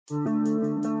Ladies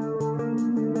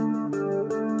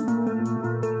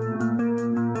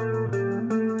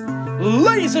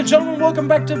and gentlemen, welcome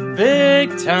back to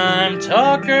Big Time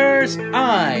Talkers.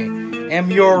 I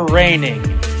am your reigning,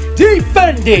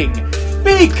 defending,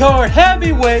 B-card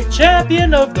heavyweight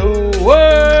champion of the world,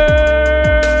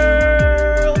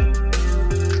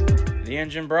 the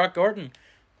Engine Brock Gordon.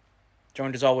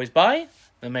 Joined as always by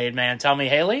the Made Man Tommy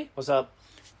Haley. What's up?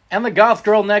 And the goth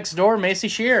girl next door, Macy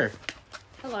Shear.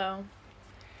 Hello.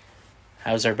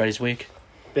 How's everybody's week?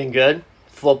 Been good.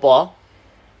 Football.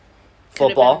 Could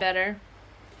have been better.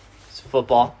 It's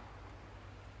football.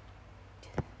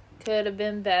 Could have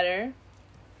been better.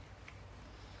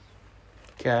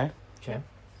 Okay.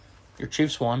 Your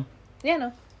Chiefs won. Yeah,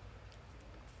 no.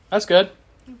 That's good.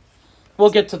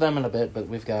 We'll get to them in a bit, but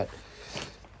we've got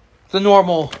the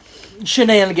normal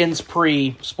shenanigans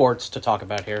pre-sports to talk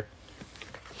about here.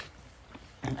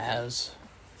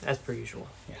 As per usual.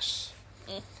 Yes.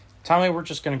 Tommy, we're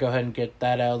just going to go ahead and get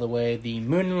that out of the way. The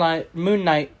Moon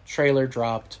Knight trailer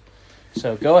dropped.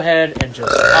 So go ahead and just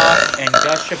talk and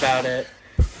gush about it.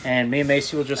 And me and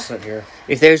Macy will just sit here.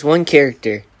 If there's one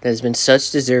character that has been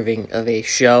such deserving of a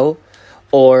show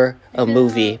or a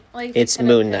movie, it's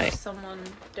Moon Knight. Someone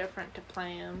different to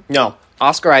play him. No,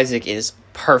 Oscar Isaac is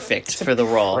perfect for the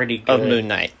role of Moon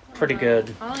Knight. Pretty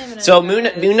good. I don't even know So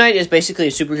Moon Knight is basically a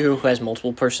superhero who has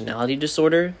multiple personality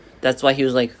disorder. That's why he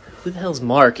was like, who the hell's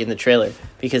Mark in the trailer?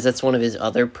 Because that's one of his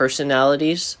other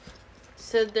personalities.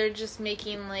 So they're just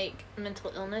making, like,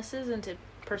 mental illnesses into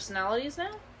personalities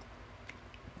now?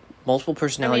 Multiple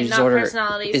personality not disorder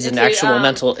personalities, is an into, actual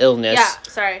mental illness. Yeah,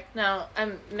 sorry. No,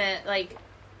 I meant, like,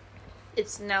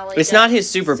 it's now, like... It's not his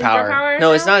superpower.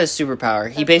 No, it's not his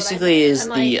superpower. He basically is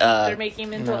the... they're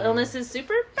making mental illnesses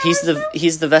superpowers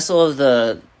He's the vessel of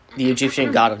the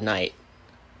Egyptian god of night.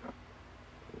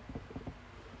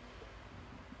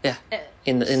 Yeah.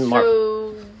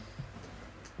 So,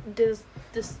 does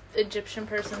this Egyptian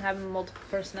person have multiple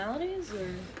personalities, or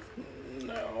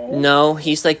No,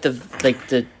 he's like the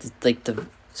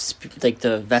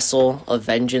vessel of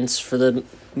vengeance for the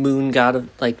moon god of,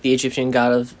 like, the Egyptian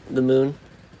god of the moon.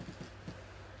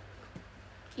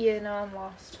 Yeah, no, I'm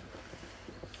lost.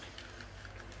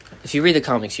 If you read the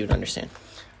comics, you would understand.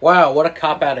 Wow, what a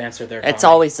cop-out answer there, Tommy. It's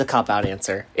always the cop-out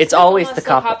answer. It's always the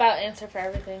cop-out answer for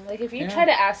everything. Like, if you try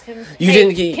to ask him,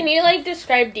 can you, like,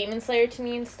 describe Demon Slayer to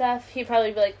me and stuff? He'd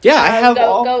probably be like, yeah, I have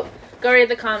go read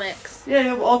the comics. Yeah, I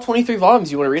have all 23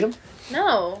 volumes. You want to read them?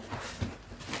 No.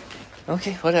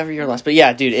 Okay, whatever, you're lost. But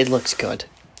yeah, dude, it looks good.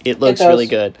 It looks really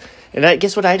good. And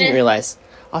guess what I didn't realize?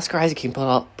 Oscar Isaac can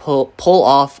pull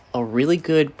off a really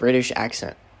good British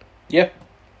accent. Yep.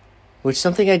 Which is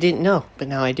something I didn't know, but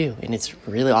now I do. And it's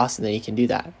really awesome that he can do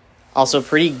that. Also,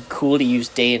 pretty cool to use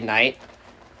Day and Night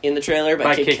in the trailer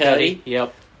by Kid Cudi.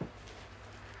 Yep.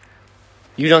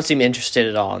 You don't seem interested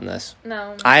at all in this.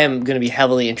 No. I am going to be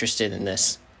heavily interested in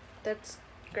this. That's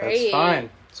great. That's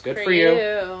fine. It's good for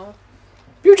you.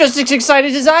 You're just as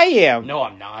excited as I am. No,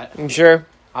 I'm not. I'm sure.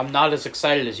 I'm not as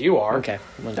excited as you are. Okay,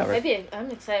 whatever.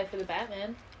 I'm excited for the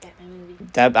Batman movie.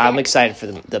 I'm excited for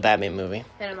the Batman movie.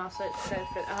 And I'm also excited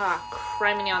for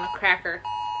criminy on a cracker.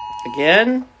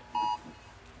 Again?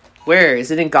 Where?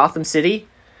 Is it in Gotham City?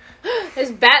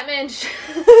 There's Batman.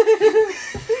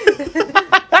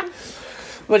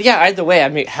 But yeah, either way,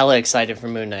 I'm hella excited for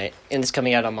Moon Knight. And it's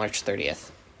coming out on March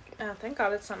 30th. Oh, thank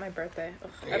God it's not my birthday.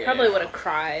 Ugh, yeah. I probably would have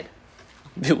cried.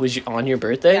 It was on your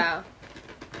birthday? Yeah.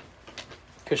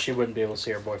 Because she wouldn't be able to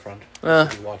see her boyfriend.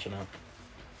 She'd be watching it.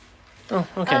 Oh,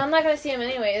 okay. I'm not going to see him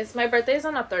anyways. My birthday's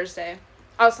on a Thursday.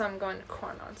 Also, I'm going to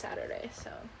Corn on Saturday,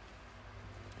 so...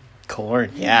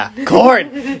 Corn, yeah.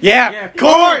 Corn! Yeah!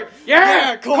 Corn!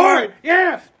 Yeah! Corn!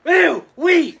 Yeah! Ew!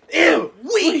 Wheat! Ew!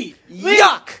 Wheat!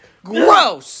 Yuck!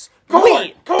 Gross!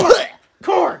 Corn!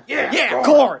 Corn! Yeah! Yeah!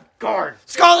 Corn! Corn!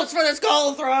 Skulls for the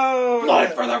skull throne!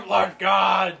 Blood for the blood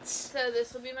gods! So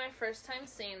this will be my first time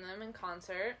seeing them in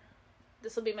concert.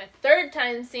 This will be my third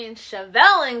time seeing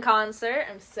Chevelle in concert.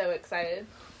 I'm so excited.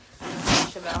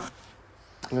 Chevelle.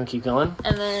 You want to keep going?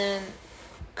 And then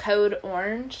Code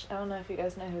Orange. I don't know if you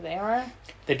guys know who they are.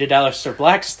 They did Aleister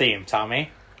Black's theme,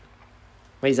 Tommy.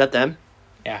 Wait, is that them?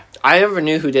 Yeah. I never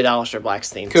knew who did Aleister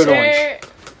Black's theme. Code Orange.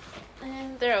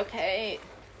 They're okay.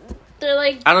 They're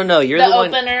like I don't know. You're the one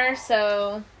opener,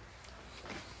 so...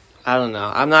 I don't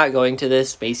know. I'm not going to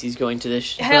this. Macy's going to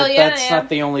this. Hell yeah, that's not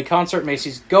the only concert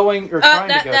Macy's going or trying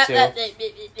to go to.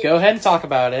 Go ahead and talk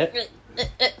about it.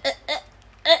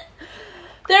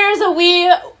 There is a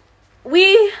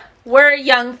We Were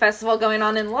Young festival going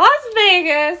on in Las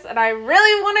Vegas, and I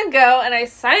really want to go, and I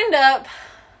signed up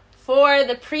for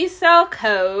the pre-sale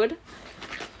code.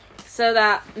 So so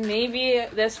that maybe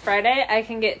this Friday I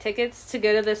can get tickets to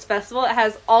go to this festival. It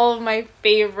has all of my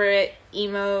favorite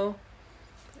emo.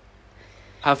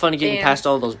 How funny getting past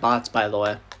all those bots, by the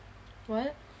way.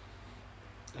 What?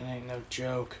 That ain't no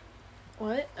joke.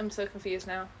 What? I'm so confused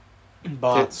now.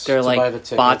 Bots. They're to buy the like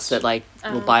tickets. bots that like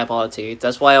will buy up all the tickets.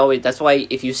 That's why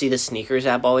if you see the sneakers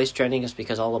app always trending, it's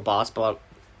because all the bots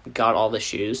got all the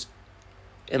shoes,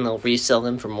 and they'll resell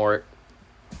them for more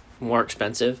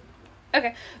expensive.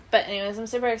 Okay, but anyways, I'm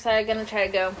super excited. Gonna try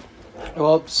to go.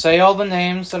 Well, say all the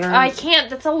names that are. I can't.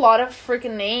 That's a lot of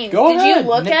freaking names. Go ahead. Did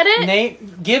you look at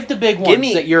it? Give the big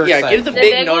ones that you're excited. Give the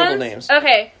big notable names.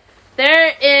 Okay,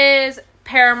 there is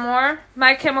Paramore,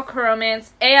 My Chemical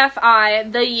Romance, AFI,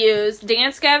 The Used,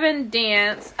 Dance Gavin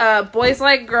Dance, Boys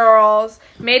Like Girls,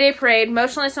 Mayday Parade,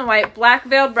 Motionless in White, Black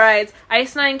Veiled Brides,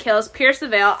 Ice Nine Kills, Pierce the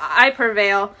Veil, I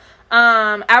Prevail,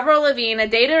 Avril Lavigne, A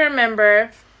Day to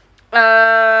Remember,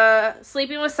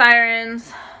 Sleeping with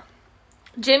Sirens,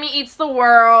 Jimmy Eats the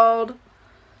World,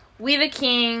 We the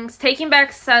Kings, Taking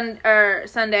Back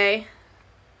Sunday,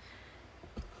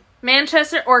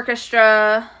 Manchester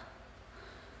Orchestra.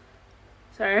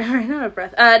 Sorry, I ran out of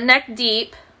breath. Neck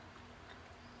Deep.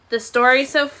 The Story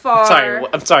So Far.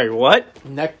 I'm sorry, what?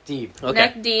 Neck Deep. Okay.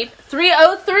 Neck Deep.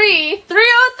 303. 303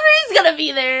 is gonna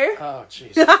be there. Oh,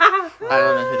 jeez. I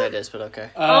don't know who that is, but okay.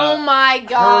 Oh my Her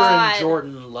god. and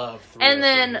Jordan love. And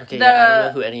then Okay, yeah, I don't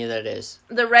know who any of that is.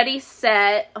 the Ready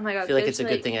Set. Oh my god. I feel like it's a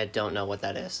good thing I don't know what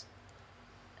that is.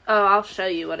 Oh, I'll show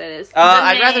you what it is.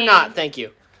 I'd rather not, thank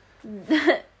you.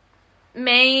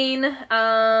 Maine.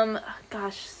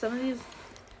 Gosh, some of these.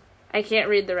 I can't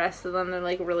read the rest of them. They're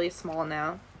like really small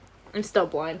now. I'm still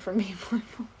blind from being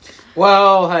blindfolded.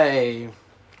 Well, hey.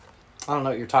 I don't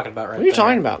know what you're talking about right now. What are you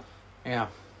talking about? Yeah.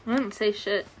 I didn't say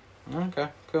shit. Okay,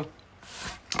 cool.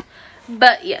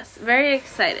 But yes, very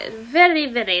excited. Very,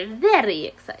 very, very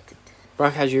excited.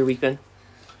 Brock, how's your week been?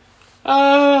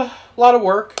 A lot of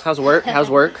work. How's work?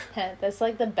 That's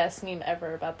like the best meme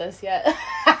ever about this yet.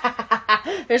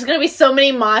 There's gonna be so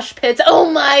many mosh pits.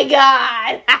 Oh my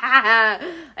god!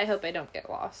 I hope I don't get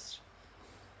lost.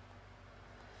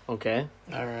 Okay.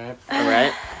 Alright.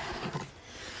 Alright.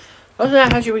 Other than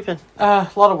that, how's your week been? A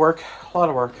lot of work.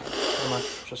 Pretty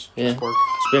much. Just work.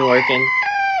 It's been working.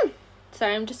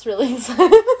 Sorry, I'm just really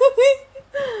excited.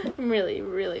 I'm really,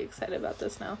 really excited about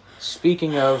this now.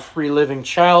 Speaking of reliving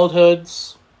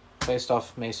childhoods, based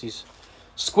off Macy's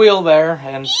squeal there,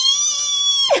 and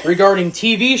regarding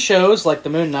TV shows like The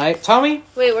Moon Knight, Tommy?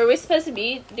 Wait, were we supposed to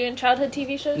be doing childhood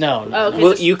TV shows? No. Oh, okay,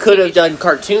 Well, you could have done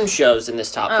cartoon shows in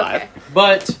this top 5.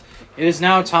 But it is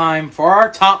now time for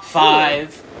our top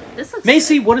 5. This looks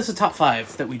Macy, good. what is the top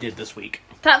 5 that we did this week?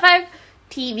 Top 5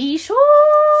 TV shows.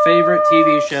 Favorite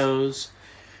TV shows.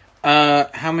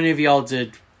 How many of y'all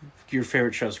did your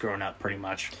favorite shows growing up, pretty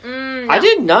much? No. I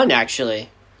did none, actually.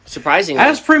 Surprisingly.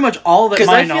 That's pretty much all that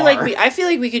mine are. I feel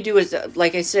like we could do,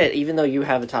 like I said, even though you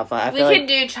have a top 5. I feel We like could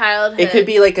do childhood. it could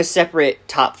be like a separate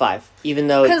top 5, even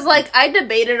though... Because, like, I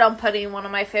debated on putting one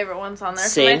of my favorite ones on there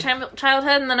Same. for my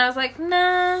childhood, and then I was like,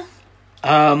 nah.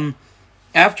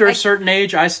 After a certain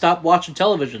age, I stopped watching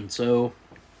television, so...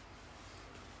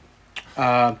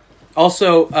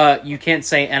 Also, you can't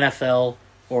say NFL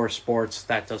or sports.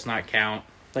 That does not count.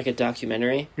 Like a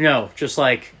documentary? No, just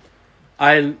like...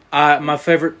 my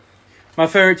favorite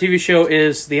TV show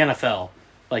is the NFL.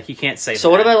 Like, you can't say that. So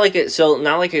what about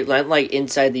not like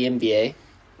inside the NBA?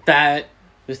 That...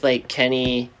 With like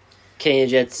Kenny the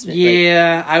Jets.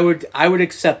 Yeah, I would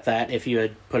accept that if you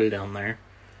had put it down there.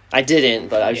 I didn't,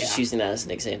 but I was just using that as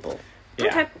an example. Yeah.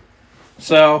 Okay.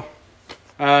 So,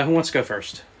 who wants to go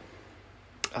first?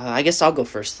 I guess I'll go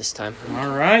first this time.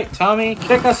 All right, Tommy,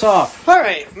 kick us off. All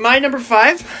right, my number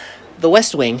 5, The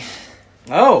West Wing.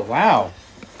 Oh, wow.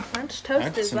 French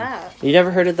toast is that? You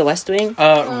never heard of The West Wing?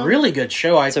 Really good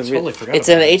show. I totally forgot It's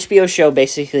about an it. HBO show,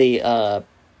 basically,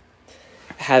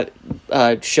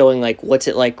 showing like what's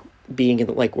it like being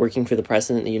like working for the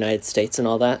president of the United States and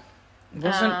all that.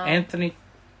 Wasn't Anthony...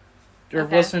 Or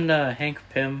wasn't Hank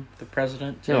Pym the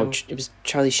president, too? No, it was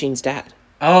Charlie Sheen's dad.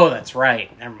 Oh, that's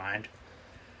right. Never mind.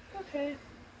 Okay.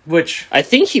 Which... I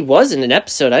think he was in an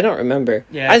episode. I don't remember.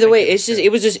 Yeah. Either way, it's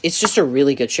just a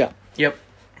really good show. Yep.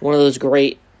 One of those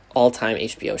great all-time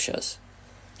HBO shows.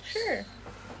 Sure.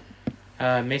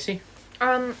 Macy?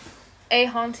 A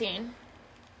Haunting.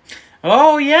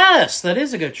 Oh, yes! That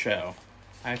is a good show.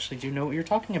 I actually do know what you're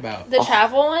talking about. The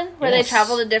travel one? Where Yes. they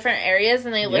travel to different areas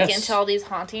and they look Yes. into all these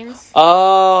hauntings?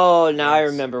 Oh, now I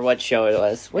remember what show it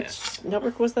was. Which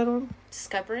network was that on?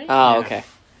 Discovery? Oh, Yeah. okay.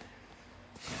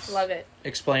 Love it.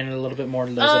 Explain it a little bit more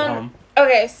to those at home.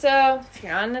 Okay, so if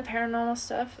you're on the paranormal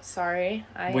stuff, sorry,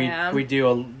 I am. We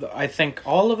do. I think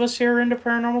all of us here are into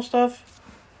paranormal stuff.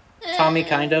 Tommy,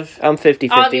 kind of. I'm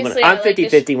 50-50. Obviously, I'm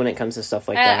 50-50 when it comes to stuff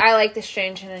like that. I like the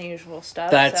strange and unusual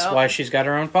stuff. That's why she's got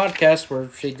her own podcast where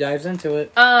she dives into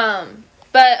it.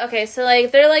 But, okay, so,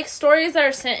 like, they're, like, stories that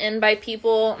are sent in by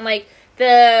people, and, like,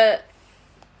 the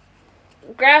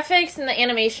graphics and the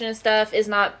animation and stuff is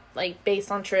not, like, based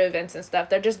on true events and stuff.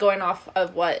 They're just going off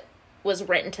of what was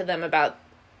written to them about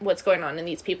what's going on in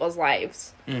these people's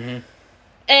lives. Mm-hmm.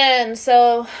 And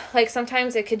so, like,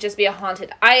 sometimes it could just be a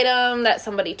haunted item that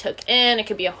somebody took in. It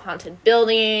could be a haunted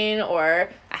building, or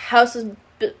a house was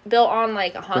built on,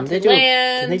 like, a haunted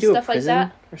land, didn't they do stuff like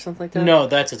that. Or something like that? No,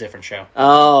 that's a different show.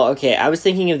 Oh, okay. I was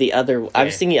thinking of the other... I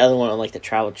was thinking the other one on, like, the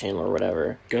Travel Channel or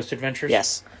whatever. Ghost Adventures?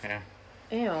 Yes. Yeah.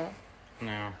 Ew.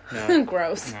 No.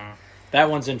 Gross. No. That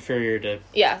one's inferior to...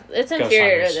 Yeah, it's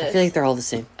inferior to Hunters. this. I feel like they're all the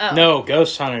same. Oh. No,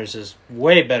 Ghost Hunters is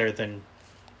way better than...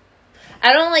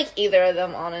 I don't like either of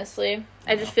them, honestly.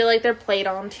 I just feel like they're played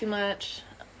on too much.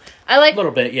 I like... A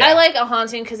little bit, yeah. I like a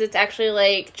haunting because it's actually,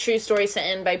 like, true stories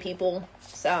sent in by people,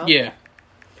 so... Yeah.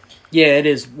 Yeah, it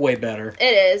is way better. It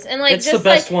is, and, like, It's just, the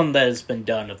best like, one that has been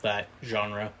done of that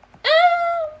genre.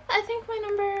 I think my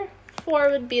number 4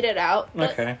 would beat it out.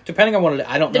 But Okay. Depending on what it...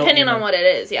 I don't know. depending on what it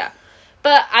is, yeah.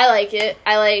 But I like it.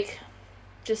 I like...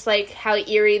 just, like, how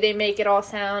eerie they make it all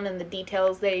sound and the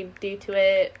details they do to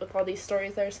it with all these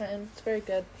stories they're saying. It's very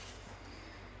good.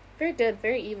 Very good.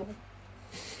 Very evil.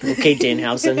 Okay,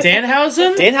 Danhausen.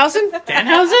 Danhausen? Danhausen?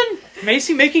 Danhausen?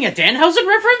 Macy making a Danhausen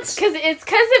reference? It's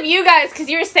because of you guys, because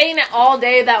you were saying it all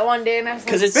day that one day, and I was like...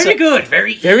 Because it's Very good.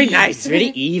 Very very evil. nice. Very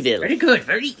evil. Very good.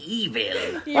 Very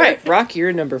evil. All right, Brock,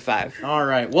 you're number 5. All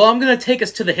right. Well, I'm going to take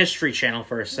us to the History Channel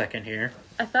for a second here.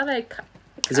 I thought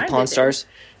Is it Pawn Stars?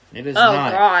 It is Oh,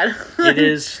 not. God. It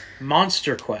is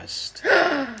Monster Quest.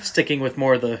 Sticking with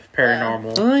more of the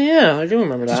paranormal. Oh, yeah. I do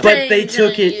remember that. But they Strange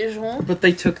took and it. unusual. But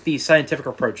they took the scientific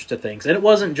approach to things, and it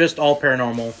wasn't just all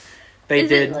paranormal. They Is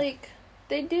did. it, like...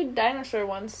 They do dinosaur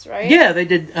ones, right? Yeah, they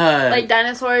did. Like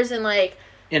dinosaurs and, like...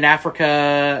 In Africa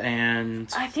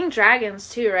and I think dragons,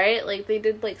 too, right? Like, they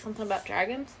did, like, something about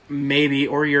dragons? maybe,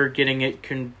 or you're getting it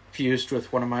confused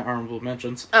with one of my honorable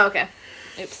mentions. Oh, okay.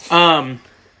 Oops.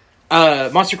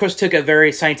 Monster Quest took a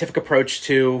very scientific approach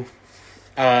to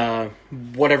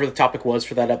whatever the topic was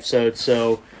for that episode.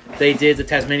 So they did the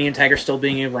Tasmanian tiger still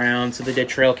being around, so they did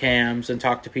trail cams and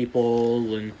talked to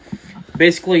people and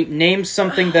basically named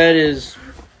something that is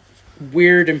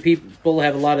weird and people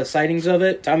have a lot of sightings of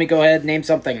it. Tommy, go ahead, name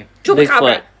something.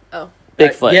 Bigfoot. Oh.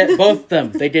 Bigfoot. Yeah, both of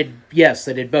them. They did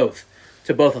both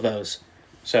to both of those.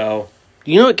 So,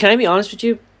 You know what? Can I be honest with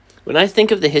you? When I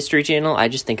think of the History Channel, I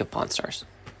just think of Pawn Stars.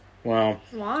 well,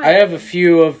 Why? I have a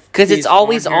few of Because it's these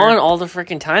always here. on all the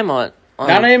freaking time on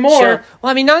Not anymore. show.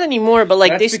 Well, I mean, not anymore, but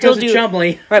like That's they still because do. of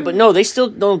Chumley. Right, but no,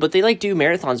 but they like do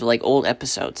marathons with like old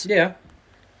episodes. Yeah.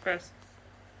 Gross.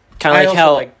 Kind I of like also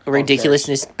how like Pawn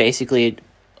ridiculously basically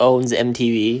owns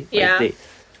MTV. Yeah. Like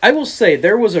I will say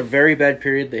there was a very bad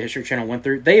period the History Channel went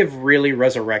through. They have really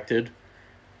resurrected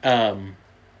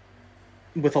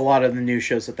with a lot of the new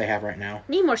shows that they have right now.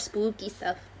 Need more spooky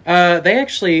stuff. They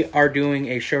actually are doing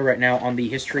a show right now on the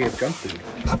history of junk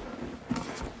food.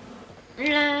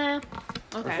 Nah.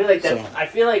 Okay. I feel like So- I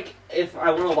feel like if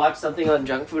I want to watch something on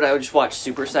junk food, I would just watch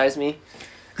Super Size Me.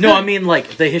 No, I mean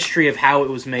like the history of how it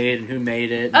was made and who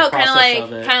made it. And Oh, the kind process of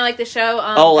of it. like the show.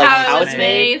 Like how it was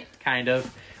made. Kind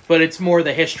of. But it's more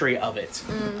the history of it.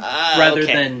 Rather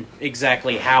Okay. than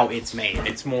exactly how it's made.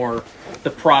 It's more the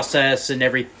process and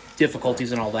every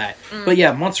difficulties and all that. But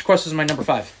yeah, Monster Quest is my number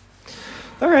 5.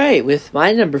 All right, with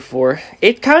my number 4,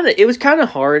 it was kind of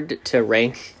hard to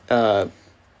rank the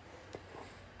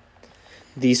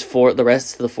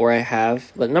rest of the 4 I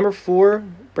have, but number 4,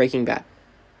 Breaking Bad.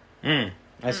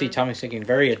 I see Tommy's taking a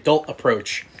very adult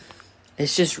approach.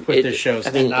 It's just With the shows,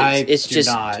 I mean, and I it's do just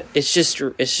not. it's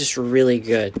just really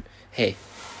good. Hey,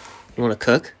 you want to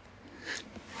cook?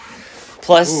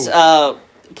 Plus,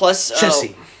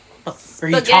 Jesse, what are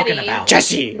you talking about?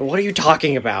 Jesse, what are you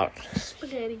talking about?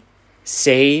 Spaghetti.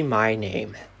 Say my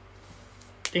name.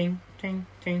 Ding, ding,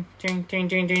 ding, ding, ding,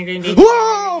 ding, ding, ding, ding.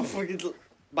 Whoa!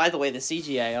 By the way, the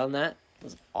CGI on that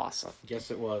was awesome. Yes,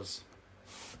 it was.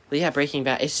 But yeah, Breaking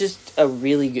Bad. It's just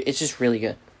really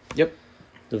good. Yep.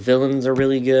 The villains are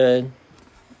really good.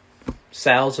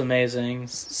 Sal's amazing.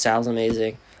 Sal's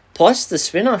amazing. Plus, the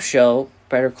spin-off show,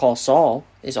 Better Call Saul,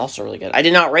 is also really good. I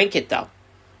did not rank it, though.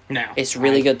 No. It's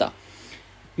really good, though.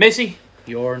 Macy,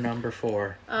 your number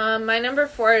 4. My number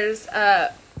 4 is,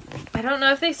 I don't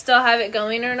know if they still have it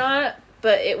going or not,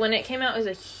 but when it came out, it was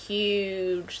a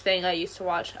huge thing I used to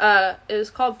watch. It was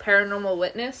called Paranormal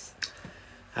Witness.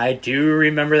 I do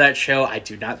remember that show. I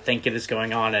do not think it is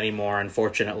going on anymore,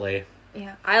 unfortunately.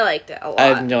 Yeah, I liked it a lot. I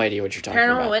have no idea what you're talking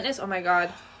about. Paranormal Witness, oh my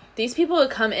god. These people would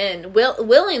come in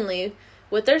willingly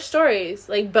with their stories,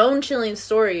 like bone-chilling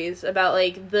stories about,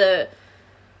 like,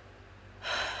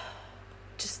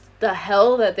 just the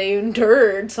hell that they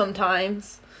endured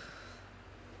sometimes.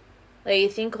 Like, you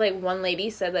think, like, one lady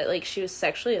said that, like, she was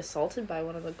sexually assaulted by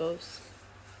one of the ghosts.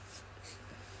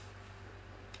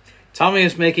 Tommy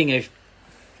is making a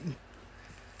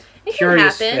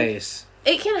curious face.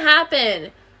 It can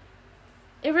happen.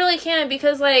 It really can,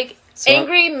 because, like, So-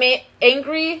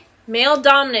 angry male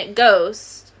dominant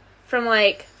ghost from,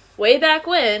 like, way back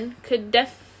when could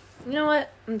you know what?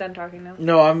 I'm done talking now.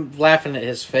 No, I'm laughing at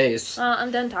his face.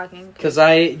 I'm done talking. Because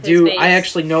I face.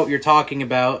 actually know what you're talking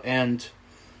about, and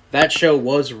that show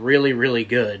was really, really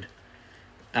good.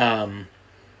 Do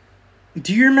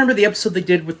you remember the episode they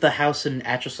did with the house in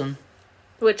Atchison?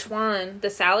 Which one? The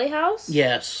Sally house?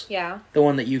 Yes. Yeah. The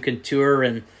one that you can tour,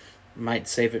 and might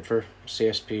save it for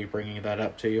CSP bringing that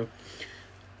up to you.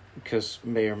 Because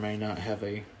may or may not have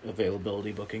a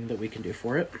availability booking that we can do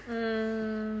for it. I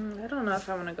don't know if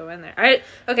I want to go in there.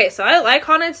 Okay, so I like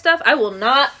haunted stuff. I will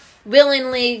not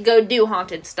willingly go do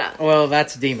haunted stuff. Well,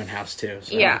 that's Demon House too.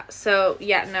 So.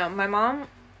 Yeah, no. My mom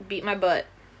beat my butt.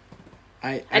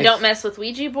 I don't mess with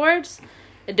Ouija boards.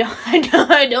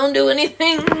 I don't do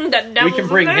anything that We can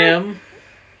bring him.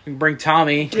 We can bring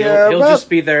Tommy. Yeah, he'll just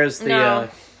be there as the No.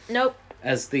 Nope.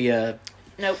 as the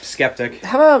Nope. skeptic.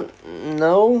 How about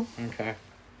no? Okay.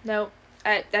 Nope.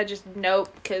 I just nope,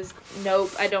 because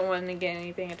nope, I don't want to get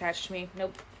anything attached to me.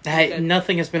 Nope.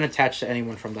 Nothing has been attached to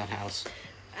anyone from that house.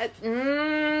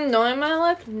 Knowing my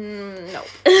luck, nope.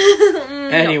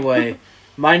 Anyway,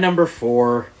 my number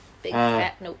 4, Big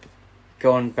fat nope.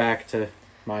 going back to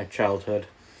my childhood,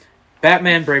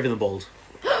 Batman: Brave and the Bold.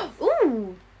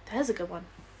 Ooh, that is a good one.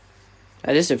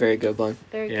 That is a very good one.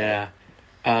 Very good. Yeah.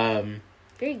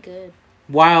 Very good.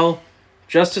 While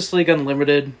Justice League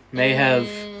Unlimited may have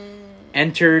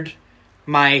entered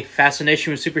my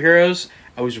fascination with superheroes,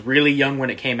 I was really young when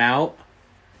it came out.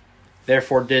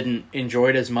 Therefore, didn't enjoy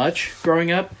it as much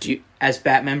growing up as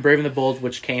Batman: Brave and the Bold,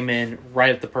 which came in right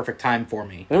at the perfect time for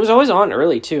me. And it was always on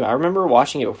early, too. I remember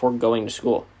watching it before going to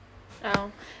school.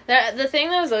 Oh. The thing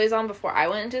that was always on before I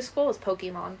went into school was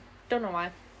Pokemon. Don't know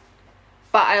why.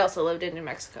 But I also lived in New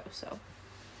Mexico, so.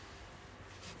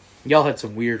 Y'all had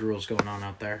some weird rules going on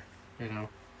out there, you know.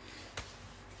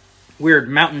 Weird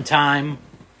mountain time.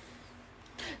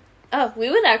 Oh,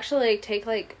 we would actually take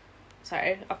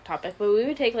sorry, off topic, but we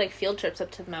would take field trips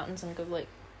up to the mountains and go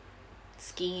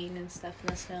skiing and stuff in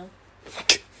the snow.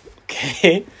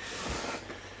 Okay.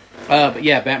 But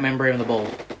yeah, Batman: Brave and the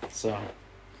Bold. So,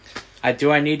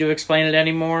 do I need to explain it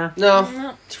anymore?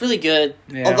 No, it's really good.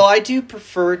 Yeah. Although I do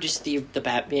prefer just the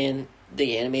Batman,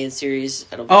 the animated series.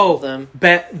 I don't love them.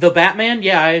 The Batman?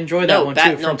 Yeah, I enjoyed that one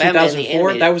too. From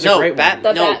 2004, that was a great one.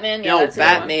 Batman, yeah, that's a good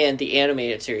one. Batman, the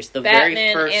animated series. The Batman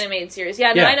very first animated series.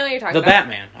 Yeah, no, I know what you're talking about. The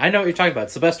Batman. I know what you're talking about.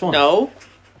 It's the best one.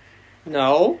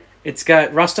 No. It's got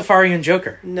Rastafarian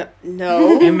Joker.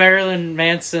 No. And Marilyn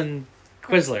Manson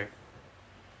Quizzler.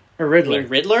 Or Riddler. You mean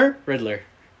Riddler? Riddler.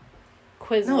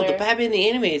 Quizler. No, the Batman the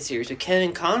animated series with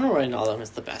Kevin Conroy and all of them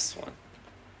is the best one.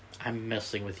 I'm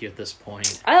messing with you at this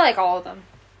point. I like all of them.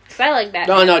 Because I like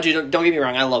Batman. No, dude, don't get me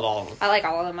wrong. I love all of them. I like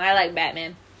all of them. I like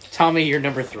Batman. Tommy, you're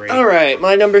number 3. All right,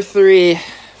 my number 3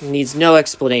 needs no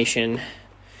explanation.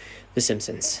 The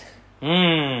Simpsons.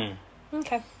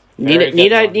 Okay.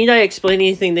 Need I explain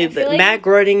anything? Matt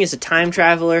Groening is a time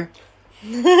traveler.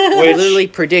 He literally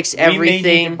predicts everything. We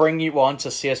may need to bring you on to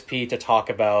CSP to talk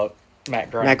about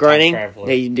Matt Groening. Matt Groening? Time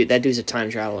traveler. Yeah, that dude's a time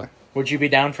traveler. Would you be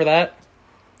down for that?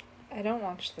 I don't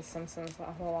watch The Simpsons a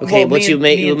whole lot. Okay, Well,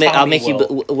 I'll make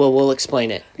you. We'll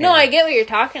explain it. No, Yeah. I get what you're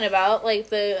talking about.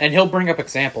 And he'll bring up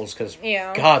examples because,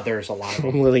 Yeah. God, there's a lot of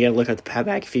them. I'm really gonna look at the Pat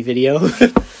McAfee video.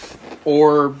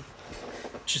 Or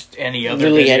just any other.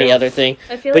 Literally video. any other thing.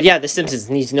 I feel But yeah, The Simpsons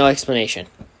needs no explanation.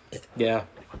 Yeah.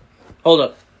 Hold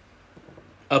up.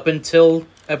 Up until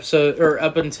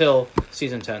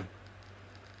season 10.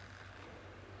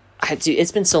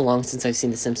 It's been so long since I've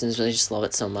seen The Simpsons. I just love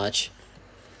it so much.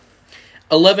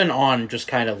 11 on just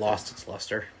kind of lost its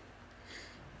luster.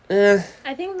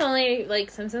 I think the only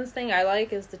Simpsons thing I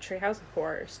like is the Treehouse of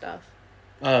Horror stuff.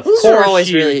 Those are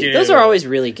always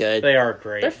really good. They are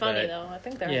great. They're funny though. I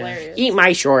think they're hilarious. Eat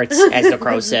my shorts, as the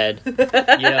crow said.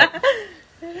 Yeah.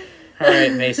 All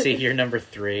right, Macy, you're number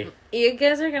 3. You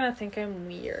guys are gonna think I'm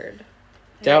weird.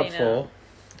 Doubtful.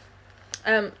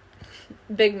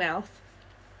 Big Mouth.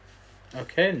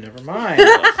 Okay, never mind.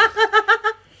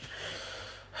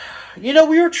 We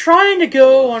were trying to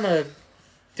go on a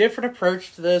different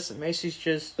approach to this, and Macy's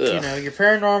just, you're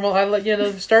paranormal. I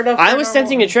let start off. I was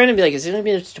sensing a trend and be like, is it going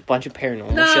to be just a bunch of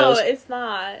paranormal shows? No, it's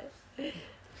not.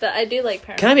 But I do like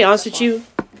paranormal. Can I be honest with you?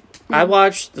 I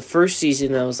watched the first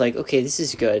season and I was like, okay, this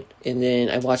is good. And then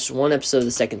I watched one episode of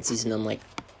the second season and I'm like,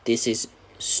 this is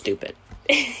stupid.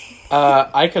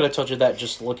 I could have told you that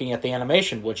just looking at the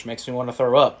animation, which makes me want to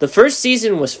throw up. The first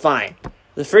season was fine.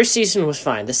 The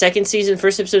second season,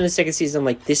 first episode of the second season, I'm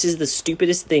like, this is the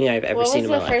stupidest thing I've ever seen in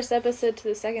my life. What was the first episode to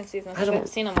the second season? I haven't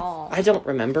seen them all. I don't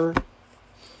remember.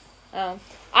 Oh.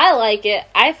 I like it.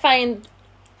 I find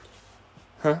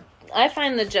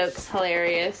the jokes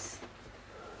hilarious.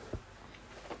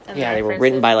 Yeah, they were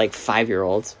written by,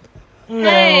 5-year-olds. No.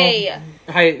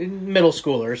 Hey! Middle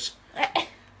schoolers.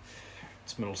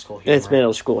 It's middle school humor. It's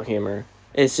middle school humor.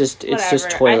 It's just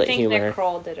toilet humor. I think Nick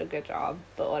Kroll did a good job,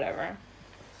 but whatever.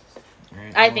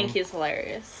 Right, I think he's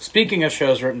hilarious. Speaking of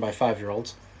shows written by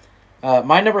 5-year-olds,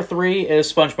 my number 3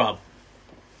 is SpongeBob.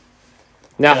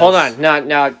 Now, hold on.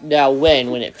 Now,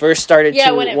 when it first started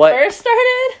first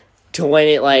started? To when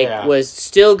it, was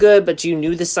still good, but you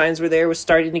knew the signs were there, was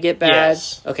starting to get bad?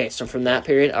 Yes. Okay, so from that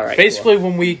period, alright. Basically,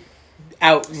 when we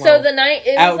it was like the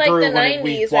 90s,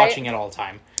 we right? watching it all the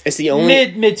time. It's the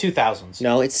only... Mid-2000s.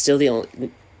 No, it's still the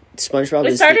only... SpongeBob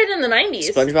it started in the 90s.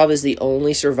 SpongeBob is the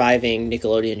only surviving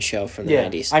Nickelodeon show from the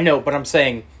 90s. I know, but I'm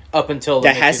saying up until the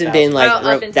that hasn't been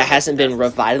hasn't been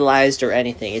revitalized or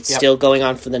anything. It's still going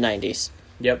on for the 90s.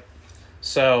 Yep.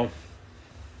 So,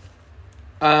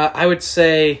 I would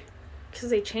say because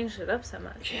they changed it up so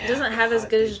much. It doesn't have as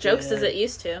good as jokes as it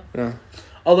used to. Yeah.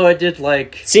 Although I did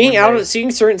like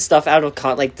seeing certain stuff out of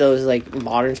those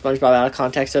modern SpongeBob out of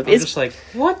context stuff. It's just like,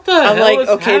 what the hell is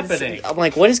happening? I'm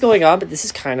like, what is going on? But this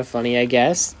is kind of funny, I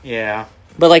guess. Yeah.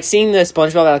 But seeing the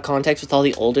SpongeBob out of context with all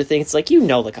the older things,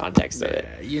 the context of it.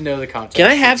 Yeah, you know the context. Can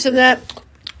I have some of that?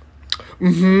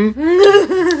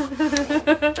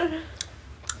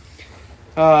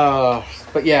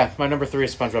 But yeah, my number 3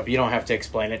 is SpongeBob. You don't have to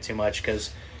explain it too much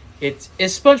because it's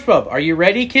SpongeBob. Are you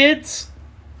ready, kids?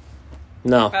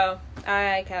 No. Oh,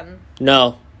 I can.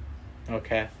 No.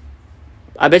 Okay.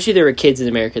 I bet you there were kids in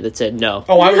America that said no.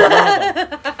 Oh, I was one of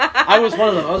them. I was one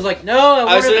of them. I was like, no, I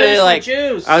want to finish my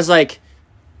juice. I was like,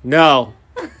 no.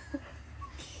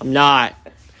 I'm not.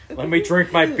 Let me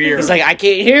drink my beer. It's like, I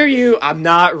can't hear you. I'm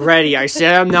not ready. I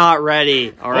said I'm not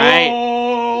ready. All right?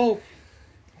 Oh.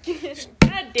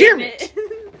 God damn it.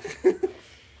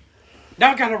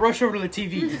 Now I gotta rush over to the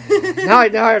TV. now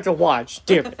I have to watch.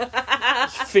 Damn it.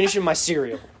 Just finishing my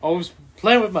cereal. I was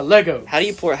playing with my Legos. How do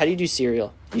you do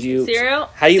cereal? Cereal?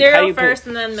 How do you first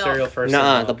and then milk. Cereal first.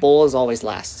 Nuh-uh, the bowl is always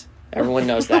last. Everyone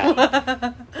knows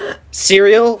that.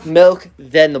 Cereal, milk,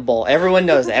 then the bowl. Everyone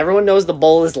knows that. Everyone knows the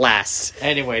bowl is last.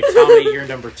 Anyway, Tommy, you're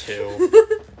number 2.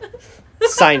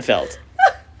 Seinfeld.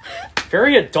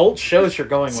 Very adult shows you're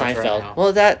going with right now.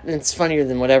 Well, it's funnier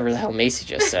than whatever the hell Macy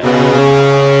just said.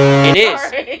 It is.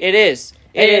 Sorry. It is.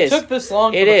 It took this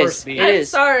long for the first beat. I'm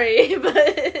sorry, but...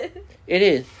 It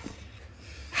is.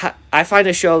 I find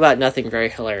a show about nothing very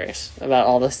hilarious. About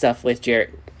all the stuff with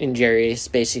Jerry's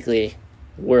basically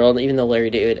world, even though Larry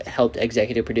David helped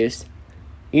executive produce.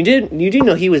 You do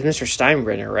know he was Mr.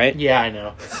 Steinbrenner, right? Yeah, I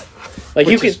know.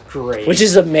 Which is great. Which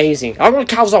is amazing. I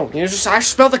want a calzone. I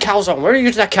smell the calzone. Where do you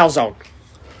get that calzone?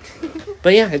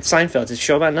 But yeah, it's Seinfeld. It's a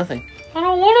show about nothing. I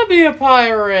don't want to be a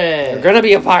pirate. You're gonna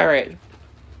be a pirate.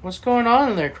 What's going on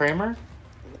in there, Kramer?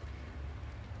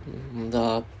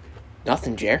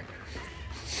 Nothing, Jer.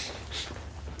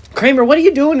 Kramer, what are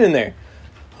you doing in there?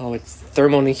 Oh, it's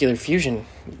thermonuclear fusion,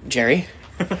 Jerry.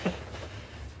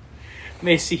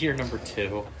 Macy, you're number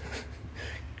 2.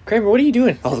 Kramer, what are you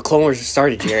doing? Oh, the Clone Wars have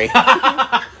started, Jerry.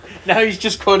 Now he's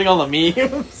just quoting all the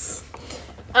memes.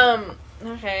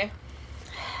 Okay.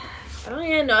 I don't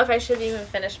even know if I should even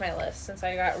finish my list since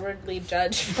I got rudely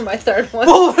judged for my third one.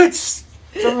 Well, it's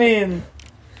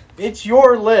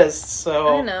your list, so...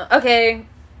 I don't know. Okay.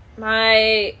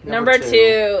 My number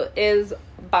 2 is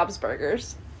Bob's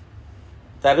Burgers.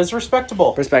 That is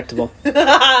respectable. Respectable.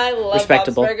 I love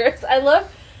Bob's Burgers. I love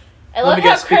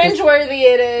how cringeworthy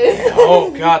it is. Oh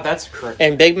God, that's cringe.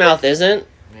 And Big Mouth isn't?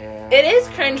 Yeah. It is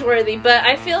cringeworthy, but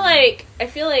I feel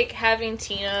like having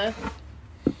Tina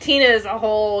is a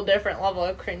whole different level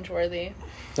of cringeworthy.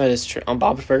 That is true. On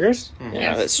Bob's Burgers? Mm-hmm.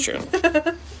 Yeah, that's true.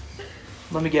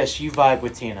 Let me guess, you vibe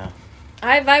with Tina.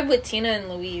 I vibe with Tina and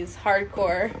Louise,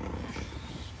 hardcore.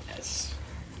 Yes.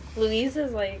 Louise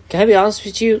is like... Can I be honest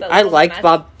with you? I like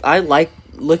Bob...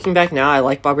 Looking back now, I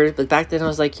like Bob Burgers, but back then I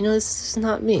was like, this is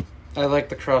not me. I like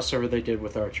the crossover they did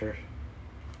with Archer.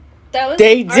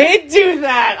 They did do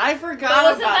that. I forgot. But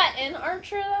wasn't that in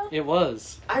Archer though? It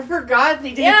was. I forgot they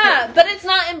did. Yeah, but it's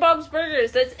not in Bob's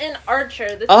Burgers. That's in Archer.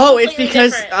 That's It's completely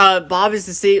because different. Bob is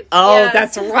the same. Oh, Yeah,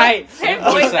 that's right. Same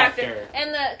Voice voice actor. actor.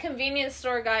 And the convenience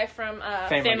store guy from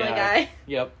Family Guy.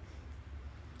 Yep.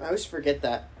 I always forget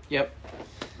that. Yep.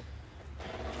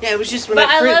 Yeah, it was just. But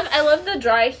I love the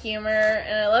dry humor,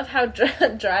 and I love how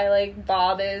dry like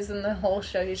Bob is in the whole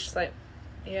show. He's just like,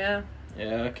 yeah. Yeah.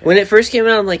 Okay. When it first came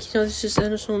out, I'm like, this is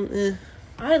Anderson.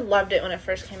 I loved it when it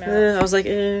first came out. I was like, I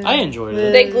enjoyed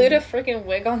it. They glued a freaking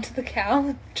wig onto the cow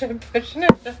and tried pushing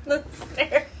it down the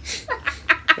stairs.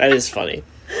 That is funny.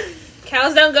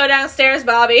 Cows don't go downstairs,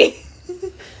 Bobby.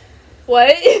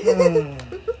 What?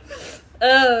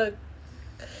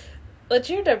 What's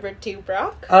your number 2,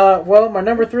 Brock? Well, my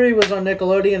number 3 was on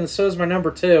Nickelodeon, and so is my number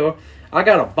 2. I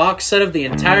got a box set of the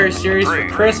entire series for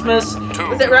Christmas.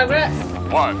 Was it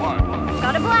Rugrats?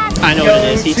 Got a blast. I know what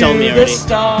it is. He told me The already.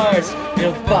 stars,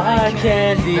 you'll buy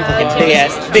candy.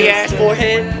 Big ass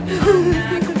forehead.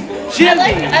 Jimmy.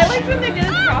 I liked when they did a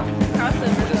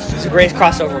crossover. It's the greatest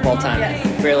crossover of all time.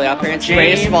 Yes. Fairly Odd Parents,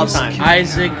 greatest of all time.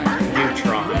 Isaac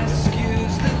Neutron.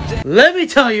 Let me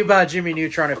tell you about Jimmy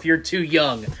Neutron if you're too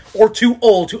young or too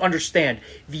old to understand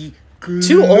the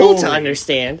Too old to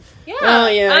understand. Yeah. Oh,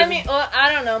 yeah. I mean, well,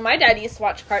 I don't know. My dad used to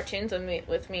watch cartoons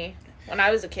with me when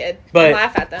I was a kid. But- And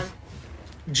laugh at them.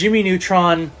 Jimmy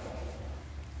Neutron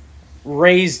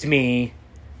raised me,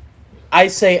 I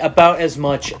say, about as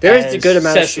much There's as a good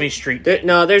amount Sesame of Street.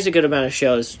 there's a good amount of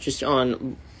shows just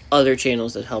on other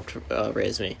channels that helped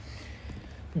raise me.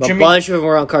 A bunch of them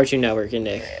were on Cartoon Network and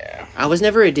Nick. Yeah. I was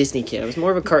never a Disney kid. I was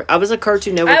more of I was a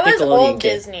Cartoon Network I was Nickelodeon old kid.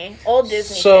 Disney. Old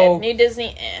Disney So- kid. New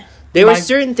Disney, eh. There were My-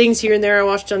 certain things here and there I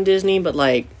watched on Disney, but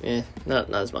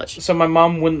not as much. So my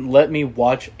mom wouldn't let me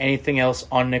watch anything else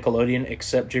on Nickelodeon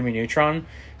except Jimmy Neutron.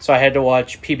 So I had to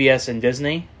watch PBS and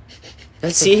Disney.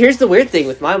 See, here's the weird thing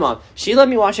with my mom. She let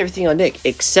me watch everything on Nick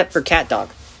except for Cat Dog.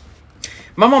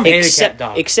 My mom hated Cat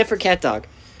Dog. Except for Cat Dog.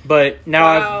 But now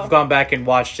Wow. I've gone back and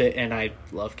watched it, and I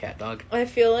love Cat Dog. I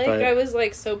feel like But- I was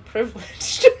like so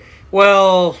privileged.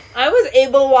 Well, I was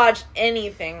able to watch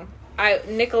anything.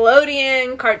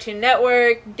 Nickelodeon, Cartoon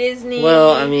Network, Disney.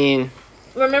 Well, I mean,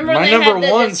 remember when my they number had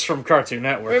the one's from Cartoon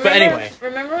Network. But anyway,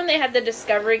 remember when they had the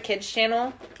Discovery Kids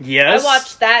channel? yes. I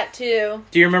watched that too.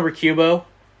 Do you remember Cubo?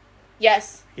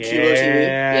 Yes, Yeah. Cubo TV,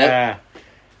 yep.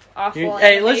 awful.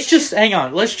 Hey, let's animation. just hang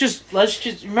on. Let's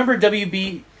just remember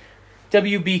WB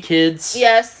Kids.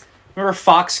 Yes. Remember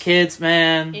Fox Kids,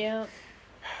 man. Yeah.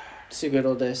 it's the good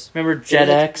old days. Remember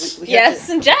Jetix. Yes,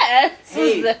 and Jets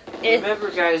Hey, was the it.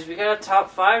 remember, guys, we got a top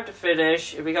 5 to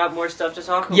finish, and we got more stuff to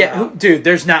talk about. Yeah, dude,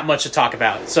 there's not much to talk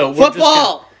about. So we're just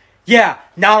Football! gonna- yeah,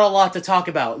 not a lot to talk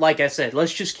about. Like I said,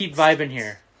 let's just keep vibing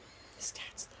here.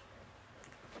 Stats.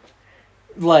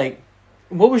 Like,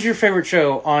 what was your favorite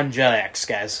show on Jetix,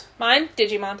 guys? Mine,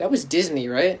 Digimon. That was Disney,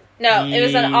 right? No, it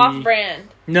was an off-brand.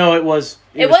 No, it was.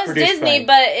 It was produced Disney, by-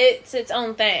 but it's its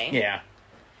own thing. yeah.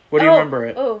 What do you remember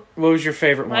it? Oh, What was your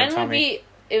favorite mine one, Tommy?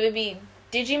 would be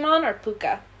Digimon or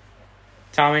Puka.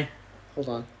 Tommy, Hold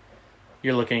on.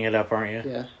 you're looking it up, aren't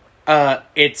you? Yeah.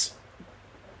 It's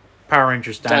Power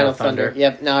Rangers Dino Thunder.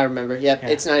 Yep, now I remember. Yep, Yeah.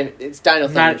 it's Dino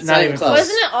Thunder. Not It's not even even close.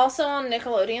 Wasn't it also on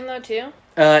Nickelodeon though too?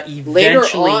 Later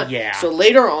Eventually, on, yeah. So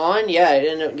later on, yeah, it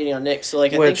ended up getting on Nick. So I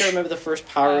Which- think I remember the first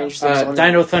Power Rangers. That was on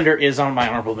Dino Thunder is on my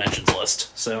honorable mentions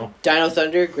list. So Dino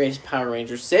Thunder, greatest Power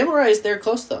Rangers. Samurai is there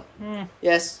close though.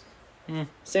 Yes.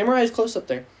 Samurai is close up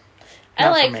there.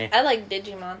 Not for me. I like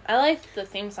Digimon. I like the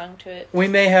theme song to it. we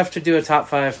may have to do a top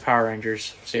 5 Power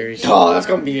Rangers series. Oh, that's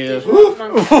gonna be it.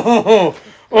 Oh,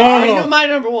 I already know my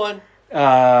number one.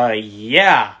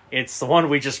 yeah, it's the one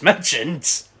we just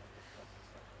mentioned.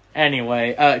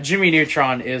 Anyway, Jimmy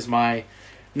Neutron is my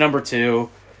number 2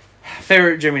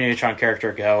 favorite Jimmy Neutron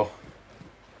character. Go.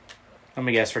 Let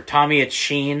me guess. For Tommy, it's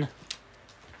Sheen.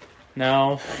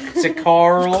 No, is it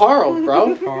Carl? Carl,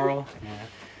 bro. Carl. Yeah.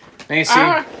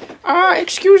 Nancy.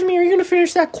 Excuse me, are you gonna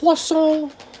finish that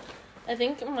croissant? I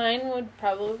think mine would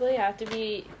probably have to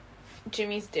be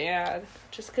Jimmy's dad,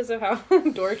 just because of how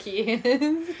dorky he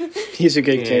is. He's a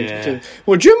good Yeah. character too.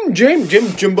 Well,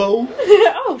 Jimbo.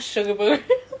 Oh, sugar booger.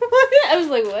 I was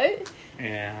like, what?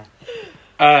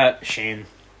 Yeah. Sheen.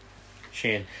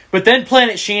 But then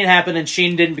Planet Sheen happened, and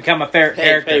Sheen didn't become a fair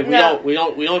character. Hey, No. we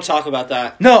don't talk about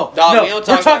that. No, Dog, no, we don't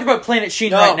we're talk talking about Planet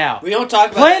Sheen No, right now. we don't talk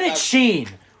about Planet that. Sheen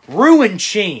ruined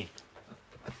Sheen.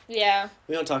 Yeah.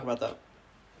 We don't talk about that.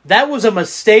 That was a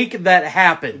mistake that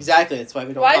happened. Exactly, that's why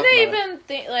we don't. Why talk they about even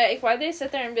think why'd they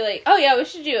sit there and be like, oh yeah, we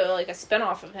should do like a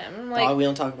spinoff of him? I'm it. like, Dog, we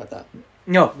don't talk about that.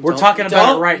 No, we're talking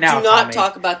about it right now, Do not Tommy.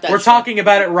 talk about that We're show. talking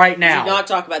about it right now. Do not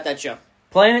talk about that show.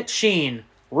 Planet Sheen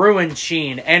ruined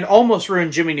Sheen and almost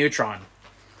ruined Jimmy Neutron.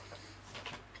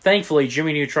 Thankfully,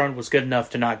 Jimmy Neutron was good enough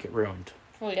to not get ruined.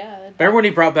 Well, yeah. Remember when he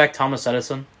brought back Thomas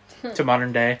Edison to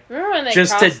modern day? Remember when they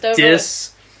just crossed to over?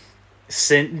 diss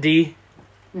Cindy?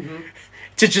 Mm-hmm.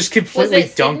 To just completely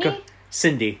Was it dunk Sydney?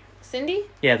 Cindy. Cindy?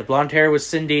 Yeah, the blonde hair was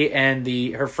Cindy and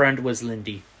her friend was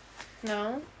Lindy.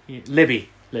 No. Libby.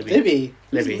 Libby.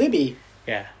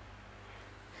 Yeah.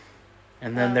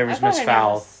 And then Oh, there I was thought Miss her name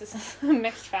Fowl. was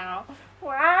Miss Fowl.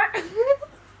 What?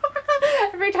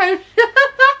 Every time.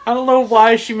 I don't know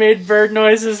why she made bird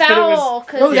noises, but it was Foul.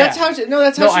 No, Yeah. that's how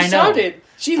she sounded.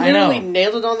 She I know. literally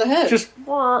nailed it on the head. just.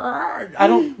 I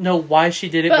don't know why she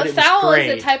did it, but But it was fowl great.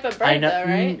 is a type of bird, I know,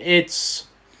 though, right? It's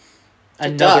a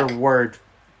another duck. word.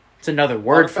 It's another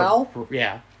word for Waterfowl?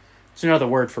 yeah. It's another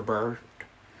word for bird.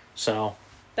 So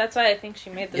That's why I think she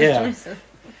made those Yeah. noises.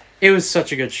 it was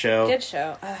such a good show. Good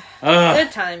show. Ugh.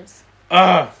 Good times.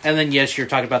 And then yes, you're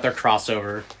talking about their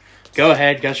crossover. Go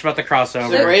ahead, gush about the crossover.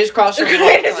 The greatest crossover. The of all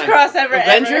greatest time. crossover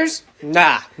Avengers?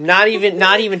 Nah, not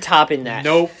even topping that.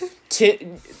 Nope.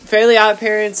 Fairly Odd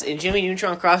Parents and Jimmy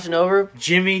Neutron crossing over.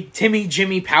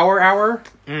 Jimmy Power Hour.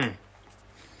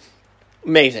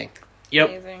 Amazing. Yep.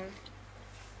 Amazing.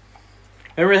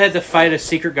 Remember they had to fight a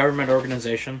secret government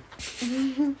organization?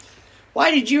 Why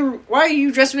are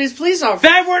you dressed as a police officer?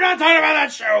 We're not talking about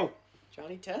that show!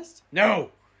 Johnny Test?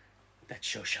 No. That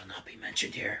show shall not be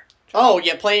mentioned here. Oh,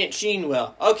 yeah, Planet Sheen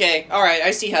will. Okay, alright,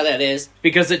 I see how that is.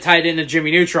 Because it tied into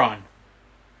Jimmy Neutron.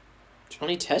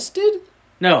 Johnny Test did?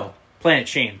 No. Planet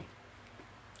Sheen.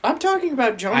 I'm talking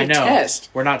about Johnny I know. Test.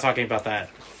 We're not talking about that.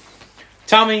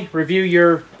 Tommy, review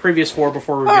your previous 4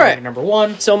 before reviewing Alright. number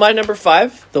 1. So my number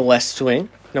 5, The West Wing.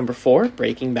 Number 4,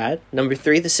 Breaking Bad. Number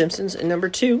 3, The Simpsons. And number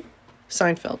 2,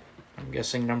 Seinfeld. I'm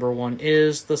guessing number 1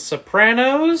 is The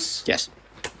Sopranos. Yes.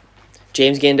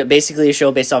 Basically a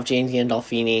show based off James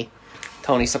Gandolfini,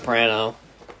 Tony Soprano.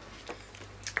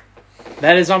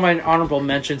 That is on my honorable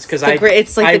mentions because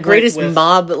It's like the greatest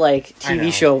mob I TV know.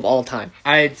 show of all time.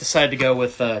 I decided to go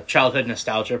with childhood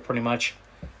nostalgia pretty much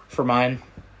for mine.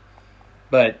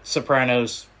 But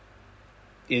Sopranos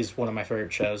is one of my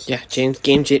favorite shows. Yeah, James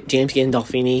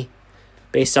Gandolfini,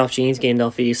 based off James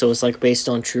Gandolfini, so it's like based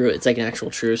on true. It's like an actual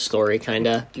true story, kind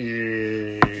of.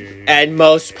 At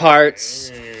most parts,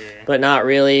 but not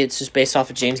really. It's just based off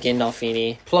of James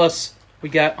Gandolfini. Plus, we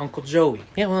got Uncle Joey.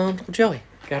 Yeah, well, Uncle Joey.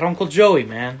 Got Uncle Joey,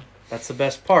 man. That's the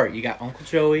best part. You got Uncle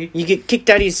Joey. You get kicked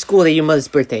out of school at your mother's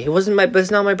birthday.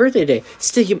 It's not my birthday day.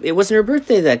 It wasn't her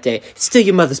birthday that day. It's still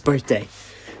your mother's birthday.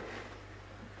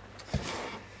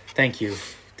 Thank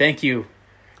you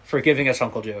for giving us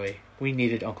Uncle Joey. We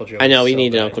needed Uncle Joey. I know we so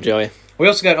needed bad. Uncle Joey. We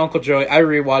also got Uncle Joey. I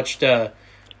rewatched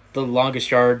The Longest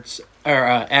Yards, or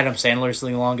Adam Sandler's The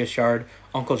Longest Yard.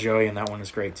 Uncle Joey, and that one is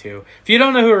great too. If you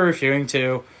don't know who we're referring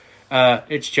to,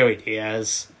 it's Joey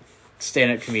Diaz,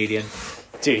 stand-up comedian.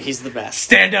 Dude, he's the best.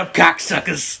 Stand up,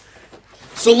 cocksuckers!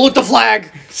 Salute the flag!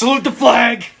 Salute the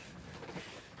flag!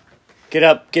 Get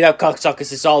up,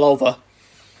 cocksuckers, it's all over.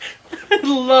 I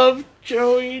love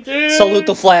Joey, dude. Salute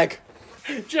the flag.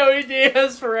 Joey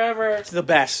Diaz forever. It's the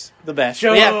best.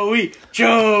 Joey,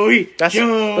 Joey, That's,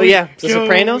 Joey. but yeah, The Joey.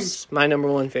 Sopranos, my number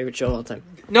 1 favorite show of all time.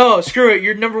 No, screw it.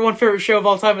 Your number 1 favorite show of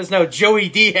all time is now Joey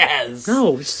Diaz.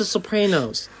 No, it's The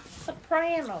Sopranos.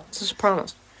 Soprano. It's The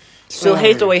Sopranos. Still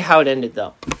hate the way how it ended,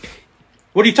 though.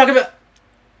 What are you talking about?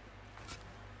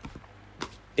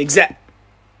 Exact.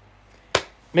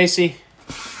 Macy,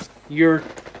 your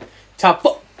top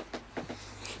 4.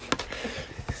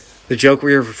 The joke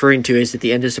we were referring to is at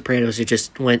the end of Sopranos, it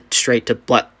just went straight to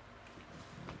blood.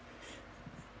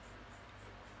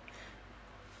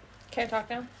 Can I talk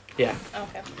now? Yeah,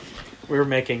 Okay. we were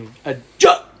making a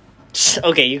joke.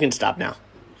 Okay, you can stop now.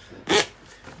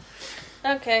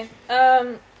 Okay.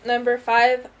 Number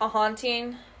 5, A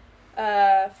Haunting.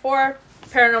 4,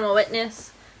 Paranormal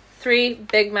Witness. 3,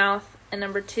 Big Mouth. And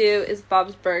number 2 is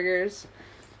Bob's Burgers.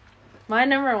 My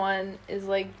number 1 is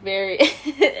like very...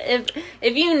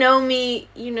 if you know me,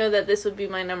 you know that this would be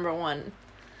my number 1.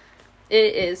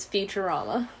 It is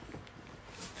Futurama.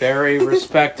 Very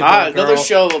respectable. Another girl.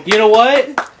 show. You know what?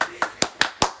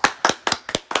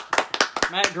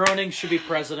 Matt Groening should be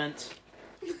president.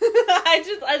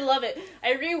 I love it.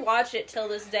 I rewatch it till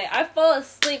this day. I fall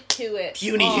asleep to it.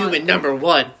 Puny on- Human number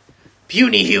 1.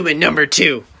 Puny Human number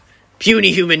 2.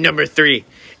 Puny Human number 3.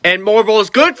 And Morble's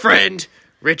good friend,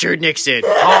 Richard Nixon.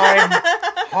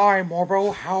 Hi,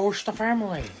 Morbo. How's the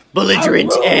family?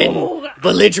 Belligerent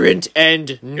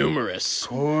and numerous.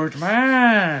 Good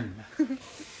man.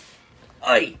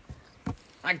 Oi,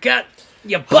 I got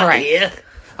You butt here.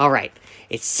 All right.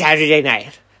 It's Saturday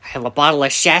night. I have a bottle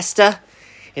of Shasta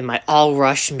and my All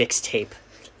Rush mixtape.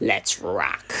 Let's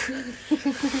rock.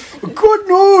 Good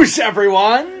news,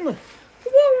 everyone.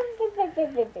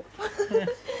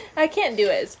 I can't do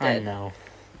it as good. I know.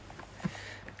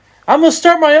 I'm gonna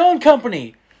start my own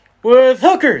company with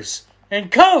hookers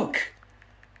and coke.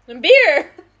 And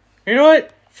beer. You know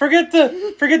what? Forget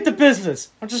the business.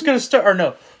 I'm just gonna start. Or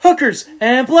no, hookers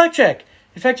and blackjack.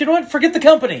 In fact, you know what? Forget the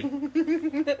company.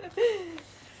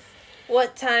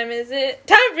 What time is it?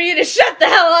 Time for you to shut the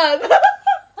hell up.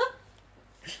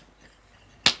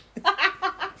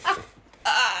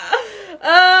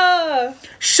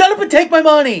 Shut up and take my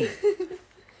money.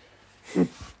 Shut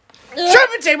up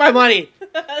and take my money.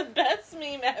 Best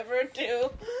meme ever, too.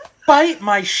 Bite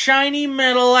my shiny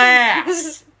metal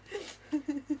ass.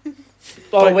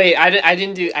 Oh wait, I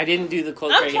didn't do the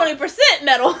quote. I'm 20%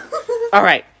 metal. All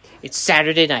right, it's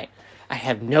Saturday night. I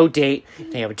have no date.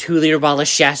 I have a 2-liter bottle of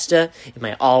Shasta and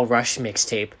my All Rush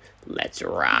mixtape. Let's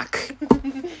rock.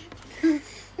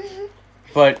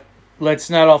 But let's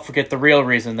not all forget the real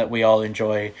reason that we all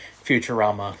enjoy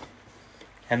Futurama.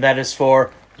 And that is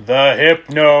for the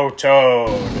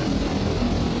Hypnotoad.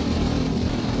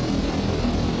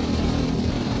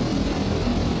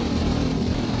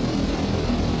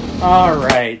 All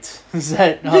right. Is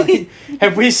that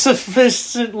have we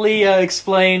sufficiently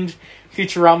explained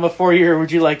Futurama for you, or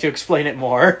would you like to explain it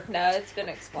more? No, it's been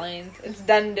explained. It's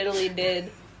done diddly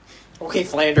did. Okay,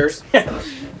 Flanders.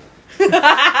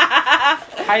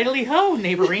 Hidely ho,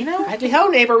 neighborino. Howdy ho,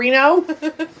 neighborino.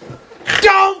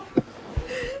 Don't.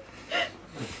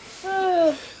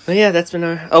 But yeah, that's been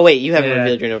our. Oh wait, you haven't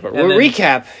revealed your number. We'll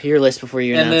recap your list before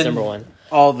you announce number one.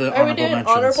 All the Are we honorable doing mentions.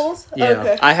 honorables? Yeah.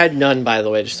 Okay. I had none, by the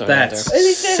way. Just throwing it out That's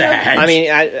there. sad. I mean,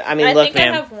 I look, think man.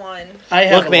 I have one. I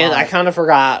have Look, man. a lot. I kind of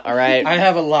forgot. All right. I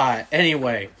have a lot.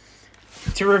 Anyway,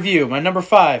 to review, my number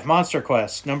 5, Monster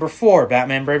Quest. Number 4,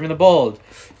 Batman Brave and the Bold.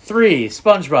 3,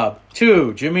 SpongeBob.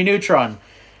 2, Jimmy Neutron.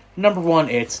 Number 1,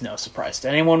 it's no surprise to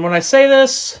anyone when I say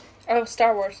this, Oh,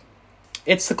 Star Wars.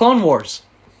 it's the Clone Wars.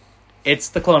 It's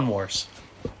the Clone Wars.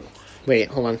 Wait,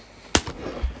 hold on.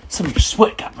 Some of your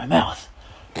sweat got in my mouth.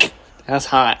 That's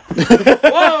hot.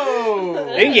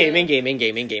 Whoa! in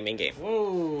game.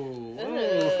 Whoa.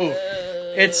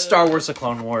 It's Star Wars: The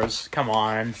Clone Wars. Come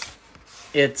on.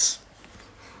 It's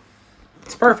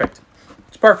perfect.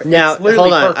 It's perfect. Now, It's literally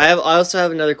hold on. perfect. I also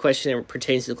have another question that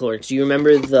pertains to the Clone Wars. Do you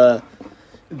remember the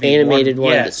animated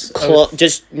one? Yes.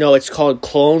 It's called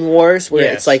Clone Wars, where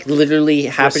Yes. it's like literally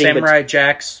happening. Samurai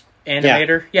Jack's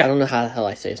animator. I don't know how the hell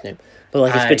I say his name, but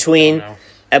like it's I between don't know.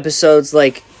 episodes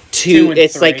like 2 2. and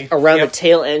It's 3. like around Yep. the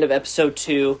tail end of episode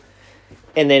 2,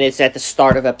 and then it's at the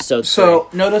start of episode 3. So,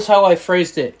 notice how I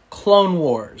phrased it. Clone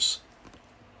Wars.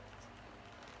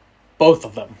 Both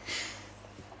of them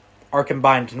are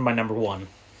combined into my number 1.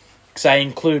 Because I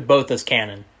include both as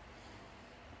canon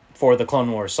for the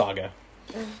Clone Wars saga.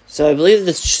 So I believe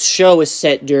the show is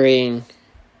set during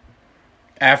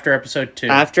After episode 2.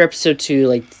 after episode 2.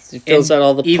 Like it fills out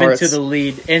all the even parts to the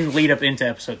lead up into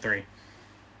episode 3.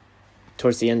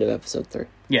 towards the end of episode 3.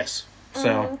 Yes.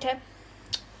 So, Okay.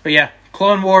 but yeah,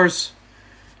 Clone Wars,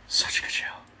 such a good show.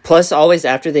 Plus, always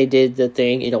after they did the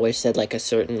thing, it always said like a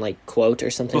certain like quote or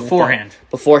something Beforehand.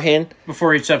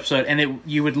 Before each episode, and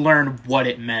you would learn what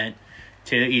it meant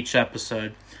to each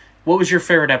episode. What was your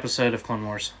favorite episode of Clone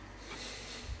Wars?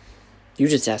 You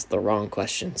just asked the wrong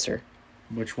question, sir.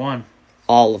 Which one?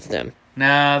 All of them.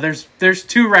 Nah, there's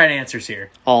 2 right answers here.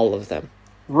 All of them.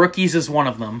 Rookies is one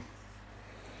of them,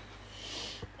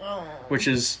 which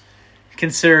is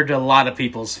considered a lot of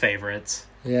people's favorites.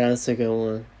 Yeah, that's a good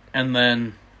one. And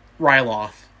then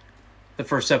Ryloth, the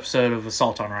first episode of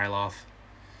Assault on Ryloth.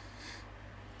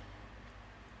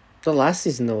 The last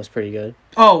season though was pretty good.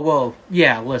 Oh, well,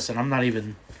 yeah, listen, I'm not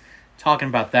even talking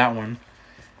about that one.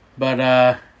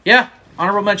 But, yeah,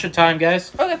 honorable mention time,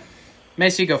 guys. Okay.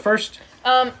 Macy, go first.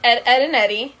 Ed and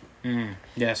Eddie.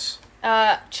 Yes.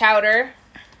 Chowder.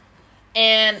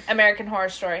 And American Horror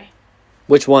Story.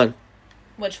 Which one?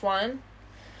 Which one?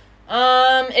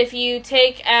 If you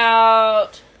take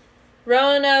out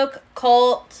Roanoke,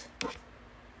 Colt,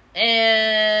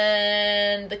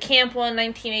 and the Camp one,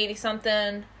 1980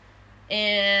 something,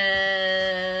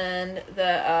 and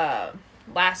the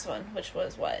last one, which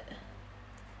was what?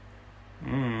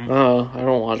 Oh, I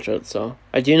don't watch it, so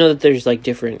I do know that there's like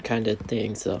different kind of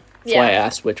things, though. That's why I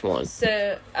asked which one.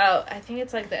 So, I think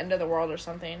it's like the end of the world or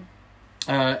something.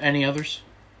 Any others?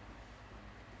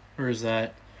 Or is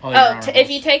that all your honorables? If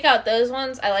you take out those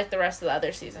ones, I like the rest of the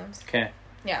other seasons. Okay.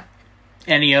 Yeah.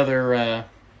 Any other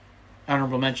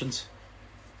honorable mentions?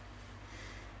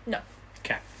 No.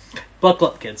 Buckle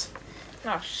up, kids.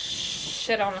 Oh,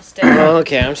 shit on a stick.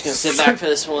 Okay, I'm just gonna sit back for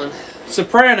this one.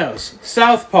 Sopranos,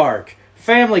 South Park,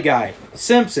 Family Guy,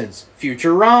 Simpsons,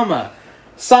 Futurama,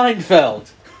 Seinfeld,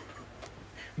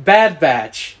 Bad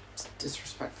Batch. It's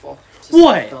disrespectful.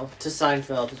 What? To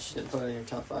Seinfeld, that you didn't put it in your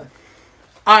top 5.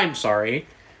 I'm sorry.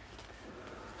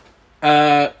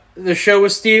 The show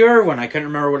was Steve Irwin. I couldn't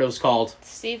remember what it was called.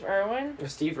 Steve Irwin? A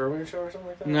Steve Irwin show or something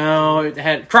like that? No, it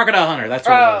had Crocodile Hunter. That's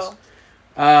what it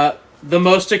was. The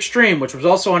Most Extreme, which was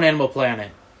also on Animal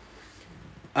Planet.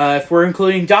 If we're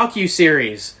including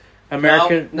docu-series,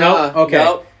 American...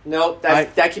 Okay. Nope.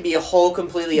 That could be a whole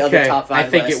completely other top 5 I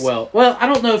think list. it will. Well, I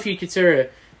don't know if you consider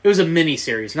it... It was a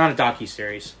mini-series, not a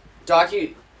docu-series.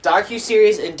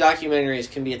 Docu-series and documentaries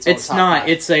can be its own top 5.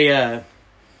 It's a...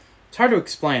 It's hard to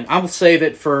explain. I will save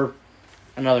it for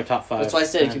another top 5. That's why I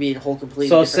said it could be a whole completely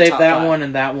So I'll different save top that 5. one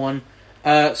and that one.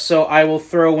 So I will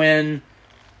throw in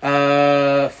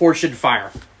Forged in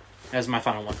Fire as my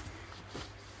final one.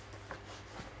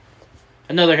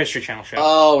 Another History Channel show.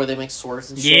 Oh, where they make swords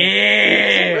and shit?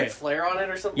 Yeah! Was Ric Flair on it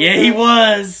or something? Yeah, he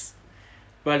was!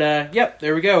 But, yep,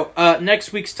 there we go.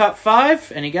 Next week's top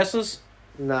 5. Any guesses?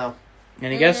 No.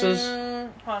 Any guesses? Hold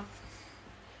on.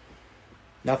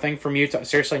 Nothing from you?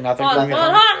 Seriously, nothing Hold from on, you?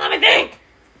 hold on, let me think!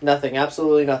 Nothing.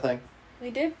 Absolutely nothing. We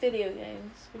did video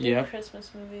games. We did Yep. Christmas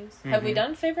movies. Have we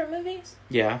done favorite movies?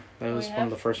 Yeah, that was We one have?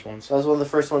 of the first ones. That was one of the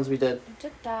first ones we did. We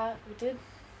did that. We did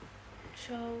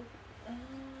show...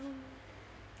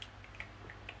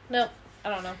 Nope. I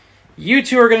don't know. You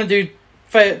two are going to do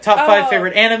top 5 Oh.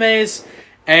 favorite animes,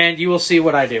 and you will see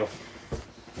what I do.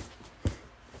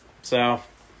 So,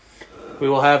 we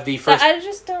will have the But first... I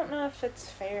just don't know if it's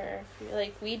fair.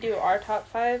 Like, we do our top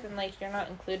 5, and, like, you're not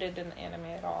included in the anime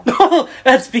at all.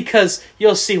 That's because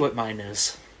you'll see what mine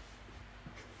is.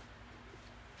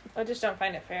 I just don't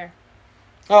find it fair.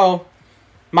 Oh,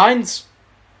 mine's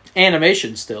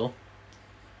animation still.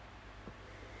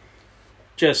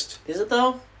 Just Is it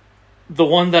though? the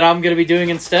one that I'm going to be doing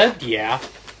instead? Yeah.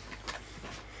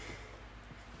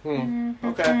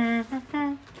 Okay.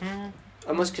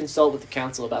 I must consult with the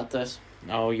council about this.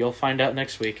 Oh, you'll find out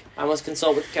next week. I must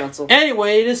consult with the council.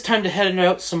 Anyway, it is time to head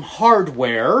out some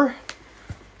hardware.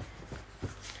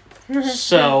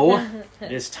 So,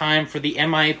 it is time for the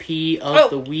MIP of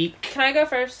the week. Can I go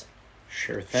first?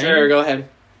 Sure thing. Sure, go ahead.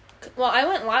 Well, I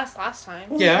went last time.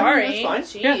 Yeah, Sorry.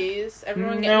 that's fine. Jeez.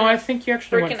 Everyone getting No, a I think you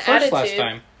actually went freaking first last attitude.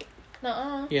 time.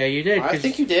 Nuh-uh. Yeah, you did. I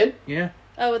think you did. Yeah.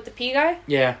 Oh, with the P guy?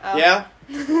 Yeah. Oh. Yeah.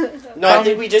 No, I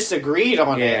think we just agreed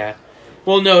on it. Yeah.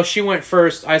 Well, no, she went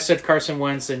first. I said Carson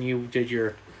Wentz, and you did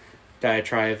your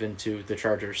diatribe into the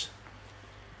Chargers.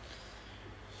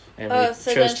 And we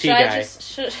So chose then T guy.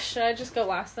 should I just go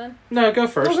last then? No, go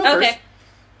first. Go Okay. first.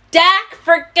 Dak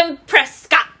freaking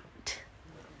Prescott.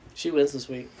 She wins this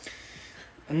week.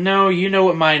 No, you know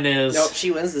what mine is. Nope,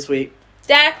 she wins this week.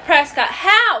 Dak Prescott.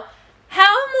 How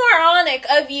moronic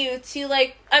of you to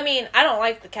like? I mean, I don't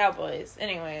like the Cowboys,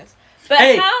 anyways. But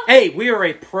how? Hey, we are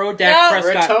a pro Dak No.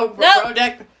 Prescott. Pro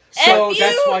Dak. So F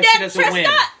that's you, why Dak she doesn't win.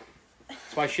 Prescott.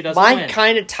 That's why she doesn't Mine win.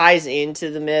 kind of ties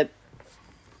into the MIP.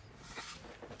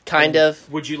 Kind of.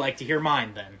 Would you like to hear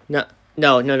mine then?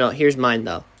 No. Here's mine,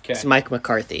 though. Okay. It's Mike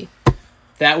McCarthy.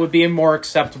 That would be a more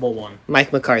acceptable one.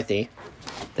 Mike McCarthy.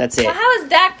 That's it. Well, how is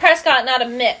Dak Prescott not a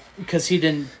myth? Because he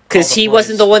didn't. Because he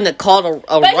wasn't the one that called a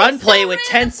But he run still play with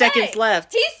ran 10 the play. seconds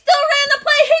left. He still ran the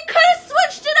play. He could have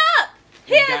switched it up.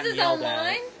 He has gotten his yelled own at.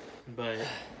 line. But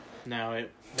no,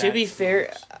 To be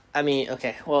fair, I mean,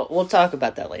 okay. Well, we'll talk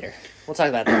about that later. We'll talk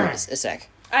about that in a sec.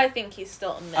 I think he's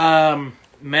still a myth.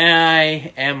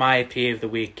 My MIP of the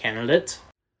week candidate.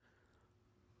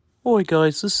 Alright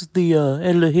guys, this is the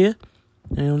editor here,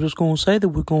 and I'm just going to say that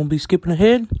we're going to be skipping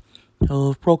ahead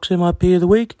of Brock's MIP of the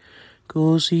week,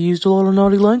 because he used a lot of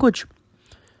naughty language.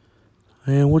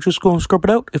 And we're just going to scrub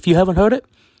it out. If you haven't heard it,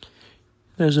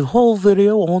 there's a whole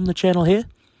video on the channel here,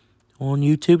 on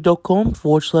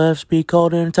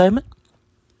youtube.com/Speedcard Entertainment,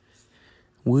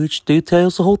 which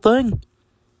details the whole thing.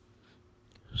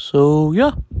 So,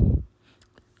 yeah.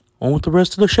 On with the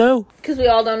rest of the show. Because we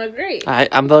all don't agree.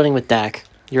 I'm voting with Dak.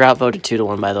 You're outvoted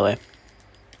 2-1, by the way.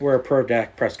 We're a pro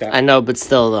Dak Prescott. I know, but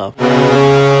still, though.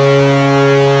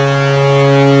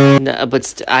 No,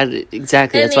 but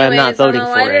exactly. That's why I'm not voting on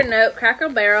a for lighter it. note, Cracker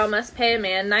Barrel must pay a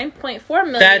man $9.4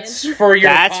 million. That's for your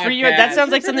That's podcast. for your. That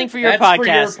sounds like something for your That's podcast. for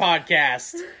your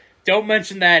podcast. Don't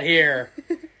mention that here.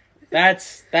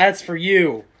 That's for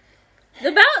you.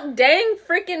 About dang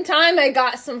freaking time I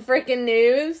got some freaking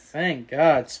news. Thank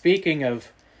God. Speaking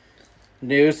of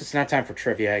news, it's not time for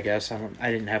trivia, I guess. I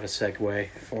didn't have a segue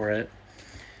for it.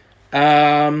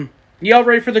 Y'all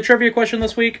ready for the trivia question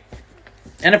this week?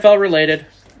 NFL related.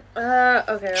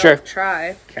 Okay, Sure. I'll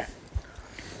try. Okay.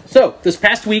 So, this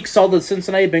past week saw the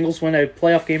Cincinnati Bengals win a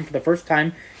playoff game for the first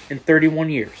time in 31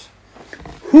 years.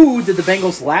 Who did the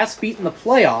Bengals last beat in the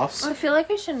playoffs I feel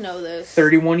like I should know this.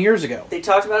 31 years ago? They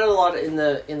talked about it a lot in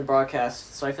the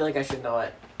broadcast, so I feel like I should know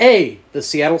it. A, the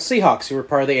Seattle Seahawks, who were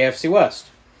part of the AFC West.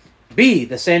 B,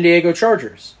 the San Diego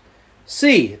Chargers.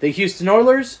 C, the Houston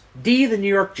Oilers. D, the New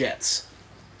York Jets.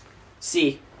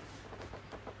 C,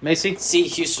 Macy?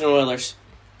 Houston Oilers.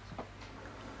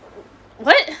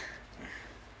 What?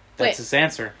 That's Wait. his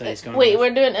answer that he's going Wait, with.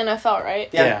 we're doing NFL, right?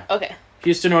 Yeah. Okay.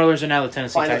 Houston Oilers are now the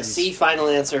Tennessee Final, Titans. C, final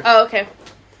answer. Oh, okay.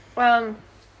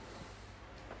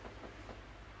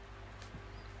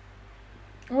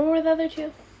 What were the other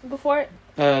two before it?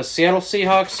 Seattle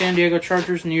Seahawks, San Diego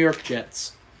Chargers, New York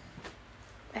Jets.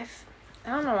 I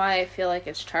don't know why I feel like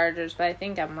it's Chargers, but I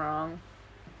think I'm wrong.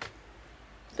 But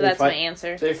So your that's my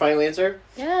answer. So your final answer?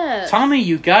 Yeah. Tommy,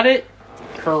 you got it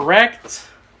correct.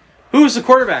 Who's the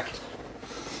quarterback?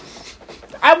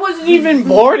 I wasn't even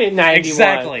born in 91.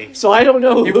 Exactly. So I don't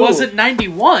know It who. wasn't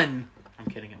 91. I'm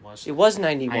kidding, it was. It was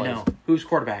 91. I know. Who's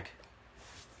quarterback?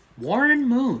 Warren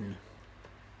Moon.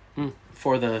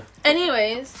 For the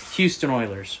Anyways. Houston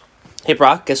Oilers. Hey,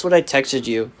 Brock, guess what I texted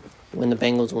you when the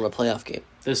Bengals won a playoff game?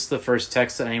 This is the first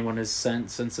text that anyone has sent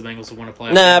since the Bengals have won a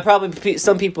playoff Nah, game. probably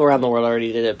some people around the world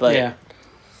already did it, but Yeah.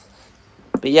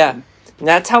 But yeah,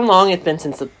 that's how long it's been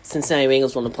since the Cincinnati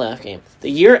Bengals won a playoff game.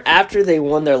 The year after they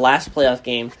won their last playoff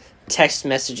game, text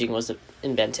messaging was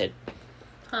invented.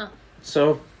 Huh.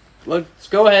 So, let's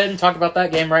go ahead and talk about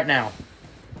that game right now.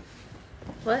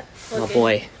 What?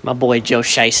 My boy Joe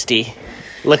Shiesty,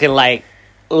 looking like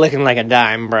a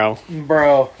dime, bro.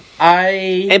 Bro,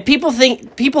 And people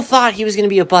thought he was going to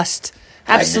be a bust.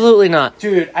 Absolutely not.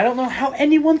 Dude, I don't know how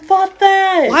anyone thought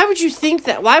that. Why would you think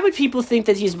that? Why would people think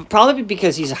that he's probably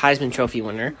because he's a Heisman Trophy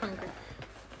winner?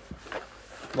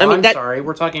 Well, I'm I'm sorry,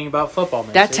 we're talking about football,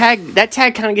 man. That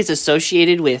tag kind of gets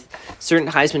associated with certain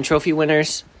Heisman Trophy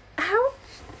winners. How?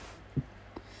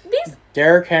 These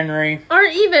Derrick Henry.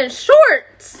 aren't even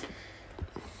shorts.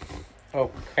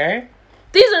 Okay.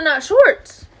 These are not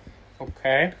shorts.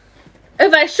 Okay.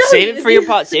 If I show Save you, it for your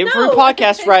these- save it for No, your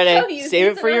podcast if I Friday. show you, Save it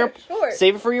these for your aren't shorts.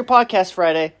 save it for your podcast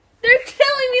Friday. They're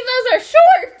telling me those are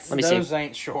shorts. Let me Those see.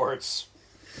 ain't shorts.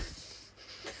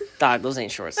 Dog, those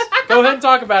ain't shorts. Go ahead and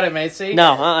talk about it, Macy.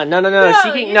 No, no. No,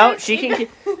 She can you no.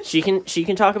 don't- She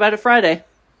can talk about it Friday.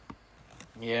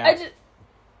 Yeah. I just,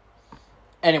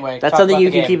 Anyway, That's talk something about you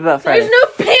the can game. keep about Friday. there's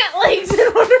no pant legs in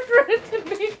order for it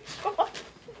to be shorts.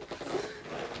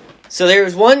 So there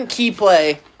was one key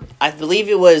play. I believe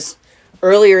it was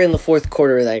earlier in the fourth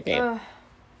quarter of that game.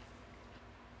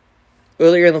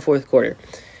 Earlier in the fourth quarter,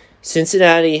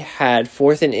 Cincinnati had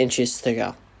 4th and inches to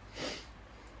go.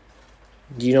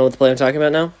 Do you know what the play I'm talking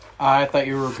about now? I thought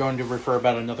you were going to refer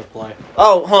about another play.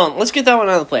 Oh, hold on. Let's get that one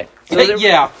out of the play. So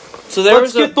Yeah. So there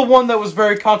Let's was get the one that was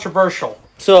very controversial.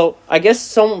 So I guess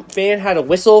some fan had a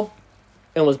whistle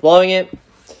and was blowing it.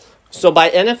 So by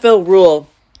NFL rule,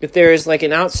 if there is like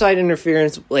an outside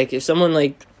interference, like if someone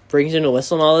like brings in a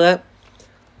whistle and all of that,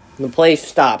 the play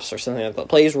stops or something like that. The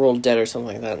play is ruled dead or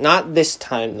something like that. Not this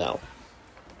time though.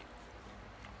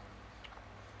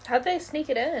 How'd they sneak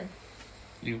it in?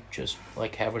 You just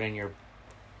like have it in your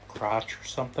crotch or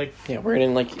something, Yeah, we're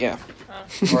in like yeah.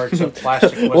 or it's a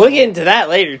plastic whistle. We'll get into that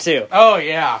later too. Oh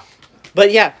yeah.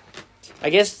 But yeah, I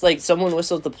guess like someone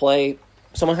whistled the play.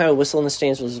 Someone had a whistle in the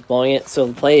stands, was blowing it. So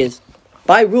the play is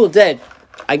by rule dead.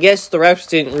 I guess the refs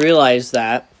didn't realize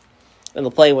that, and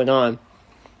the play went on.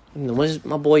 And then what does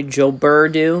my boy Joe Burr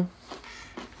do?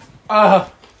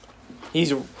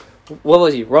 He's what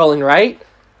was he rolling right?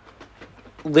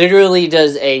 Literally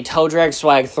does a toe drag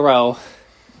swag throw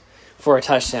for a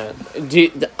touchdown.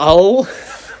 Dude, oh.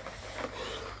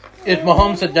 If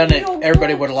Mahomes had done it,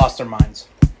 everybody would have lost their minds.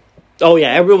 Oh,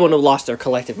 yeah, everyone would have lost their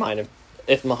collective mind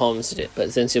if Mahomes did it.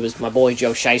 But since it was my boy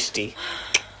Joe Shiesty,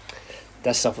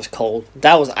 that stuff was cold.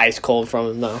 That was ice cold from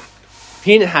him, though.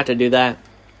 He didn't have to do that,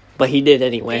 but he did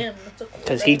anyway. Damn, that's a cool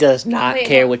Because ass- he does not Wait,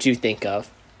 care hold- what you think of.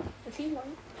 Is he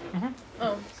white?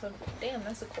 Oh, so damn,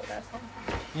 that's a cool ass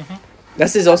home.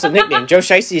 That's his also nickname. Joe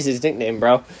Shiesty is his nickname,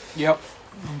 bro. Yep.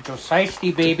 Joe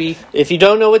Shiesty, baby. If you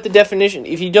don't know what the definition,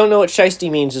 if you don't know what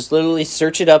Shiesty means, just literally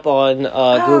search it up on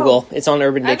Google. It's on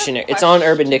Urban I have a Dictionary. It's on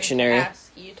Urban question Dictionary. to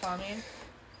ask you, Tommy.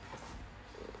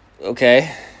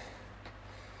 Okay.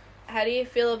 How do you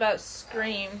feel about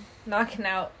Scream knocking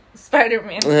out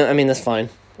Spider-Man? I mean, that's fine.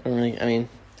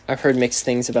 I've heard mixed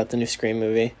things about the new Scream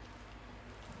movie.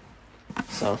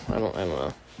 So, I don't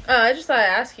know. Oh, I just thought I'd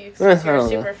ask you I because you're don't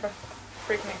super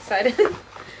freaking excited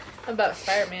about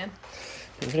Spider-Man.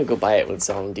 I'm gonna go buy it when it's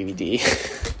on DVD.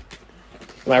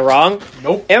 Am I wrong?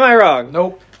 Nope. Am I wrong?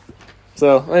 Nope.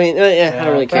 So, I mean, I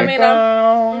don't really care. I mean,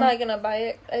 I'm not gonna buy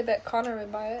it. I bet Connor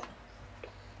would buy it.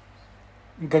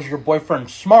 Because your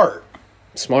boyfriend's smart.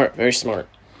 Smart, very smart.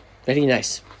 Very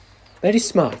nice. Very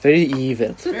smart, very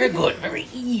evil. Very good, very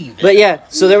evil. But yeah,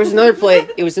 so there was another play.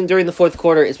 It was during the fourth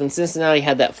quarter. It's when Cincinnati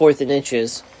had that 4th and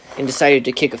inches and decided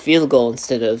to kick a field goal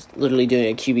instead of literally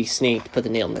doing a QB sneak to put the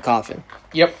nail in the coffin.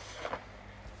 Yep.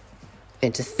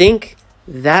 And to think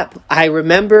that, I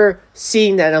remember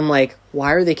seeing that, I'm like,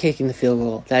 why are they kicking the field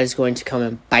goal? That is going to come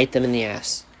and bite them in the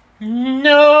ass.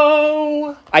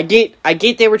 No. I get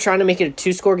they were trying to make it a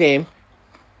 2-score game.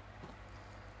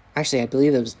 Actually, I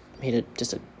believe it was made it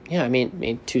just a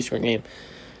 2-score game.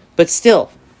 But still.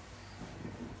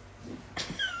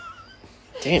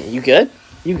 Damn, you good?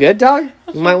 You good, dog?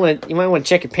 You might want to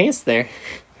check your pants there.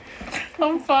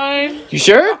 I'm fine. You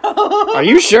sure? Are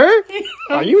you sure?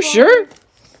 Are you sure?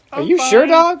 Are you sure,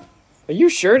 dog? Are you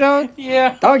sure, dog?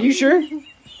 Yeah. Dog, you sure?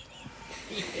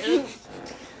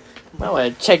 Might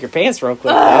want to check your pants real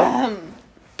quick, though.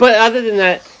 But other than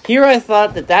that, here I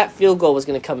thought that field goal was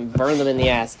going to come and burn them in the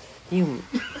ass. You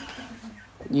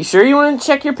sure you want to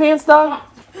check your pants, dog? All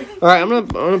right, I'm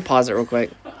gonna pause it real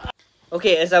quick.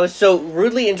 Okay, as I was so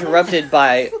rudely interrupted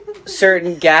by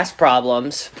certain gas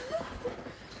problems,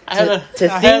 I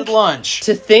had lunch.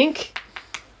 to think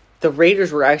the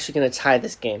Raiders were actually going to tie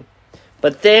this game.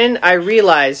 But then I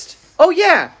realized, oh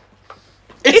yeah,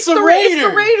 It's the Raiders. It's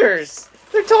the Raiders.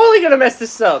 They're totally going to mess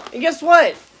this up. And guess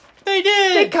what? They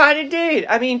did. They kind of did.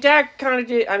 Dak kind of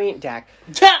did.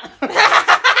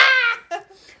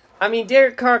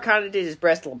 Derek Carr kind of did his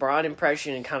best LeBron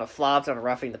impression and kind of flopped on a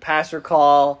roughing the passer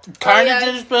call. Kind of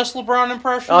did his best LeBron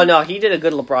impression. Oh, no, he did a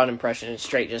good LeBron impression and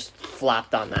straight just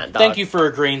flopped on that, dog. Thank you for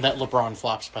agreeing that LeBron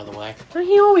flops, by the way.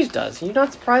 He always does. Are you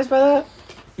not surprised by that?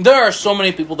 There are so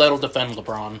many people that'll defend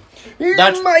LeBron.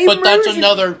 That's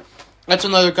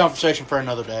another conversation for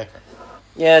another day.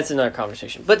 Yeah, it's another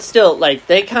conversation. But still,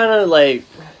 they kind of,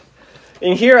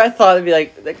 and here I thought it'd be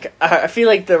I feel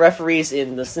like the referees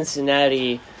in the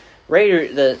Cincinnati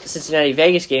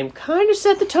Vegas game kind of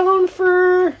set the tone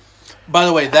for... By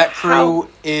the way, that crew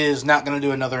is not going to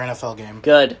do another NFL game.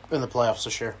 Good. In the playoffs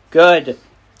this year. Good.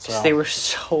 So. They were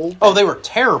so bad. Oh, they were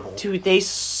terrible. Dude, they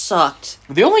sucked.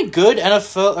 The only good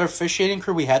NFL officiating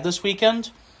crew we had this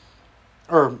weekend,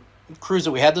 or crews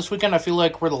that we had this weekend, I feel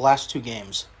like were the last 2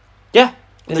 games. Yeah.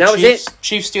 And that was it.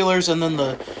 Chiefs, Steelers, and then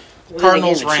the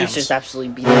Cardinals, Rams. The Chiefs just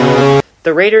absolutely beat them.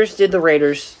 The Raiders did a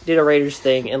Raiders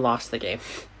thing and lost the game.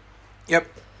 Yep.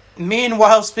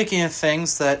 Meanwhile, speaking of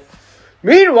things that...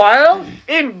 Meanwhile,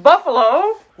 in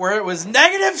Buffalo... Where it was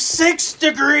 -6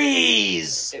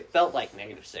 degrees! It felt like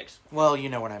 -6. Well, you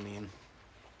know what I mean.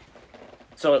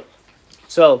 So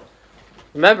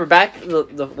remember back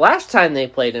the last time they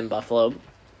played in Buffalo,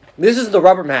 this is the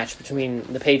rubber match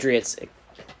between the Patriots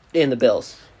and the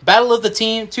Bills. Battle of the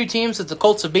two teams that the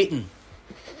Colts have beaten.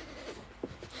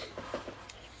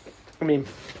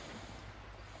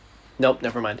 Nope,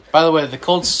 never mind. By the way, the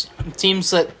Colts teams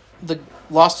that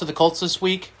lost to the Colts this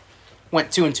week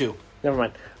went 2-2. Never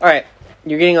mind. All right,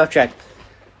 you're getting off track.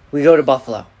 We go to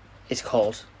Buffalo. It's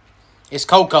cold. It's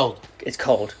cold. It's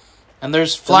cold. And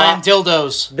there's flying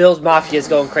dildos. Bills Mafia is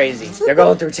going crazy. They're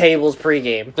going through tables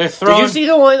pregame. They're throwing... Did you see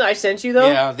the one I sent you, though?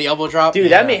 Yeah, the elbow drop.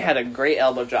 Dude, that man had a great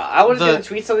elbow drop. I was going to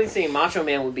tweet something saying Macho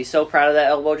Man would be so proud of that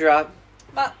elbow drop.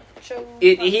 That's a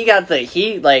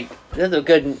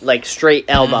good, straight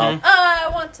elbow. Mm-hmm. I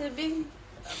want to be...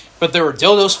 But there were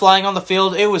dildos flying on the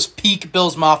field. It was peak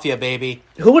Bills Mafia, baby.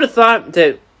 Who would have thought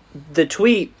that the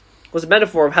tweet was a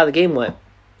metaphor of how the game went?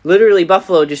 Literally,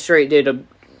 Buffalo just straight did an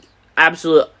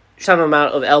absolute ton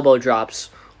amount of elbow drops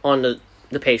on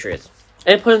the Patriots.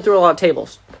 And put them through a lot of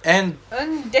tables. And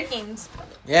Dickens.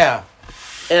 Yeah.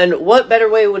 And what better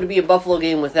way would it be a Buffalo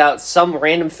game without some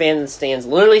random fan in the stands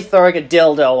literally throwing a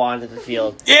dildo onto the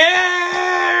field?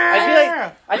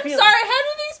 Yeah! I'm sorry, how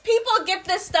do these people get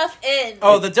this stuff in?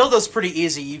 Oh, the dildo's pretty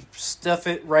easy. You stuff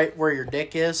it right where your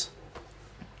dick is.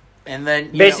 And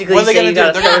then, basically, what are they going to do?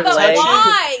 They're going to touch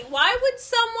why? Why would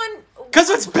someone... Because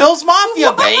it's Bills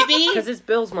Mafia, baby! Because it's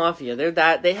Bills Mafia.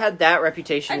 They had that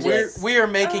reputation. We are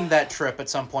making that trip at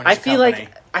some point. I feel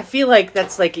like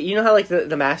that's you know how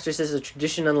the Masters is a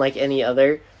tradition unlike any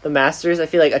other. The Masters, I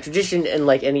feel like a tradition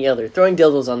unlike any other. Throwing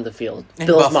dildos on the field. In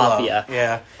Bills Buffalo. Mafia.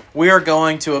 Yeah, we are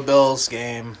going to a Bills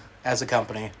game as a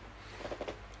company.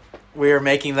 We are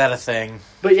making that a thing.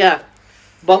 But yeah,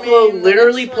 Buffalo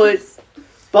literally put.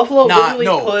 Buffalo literally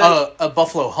put a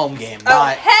Buffalo home game. Oh,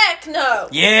 heck no!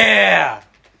 Yeah!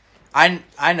 I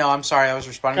know, I'm sorry, I was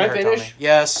responding Can to I her, finish? Tommy.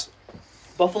 Yes.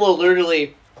 Buffalo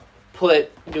literally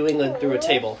put New England through a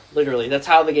table. Literally. That's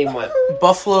how the game went.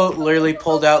 Buffalo literally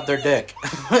pulled out their dick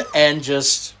and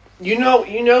just... You know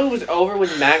it was over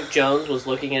when Mac Jones was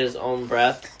looking at his own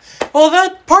breath? Well,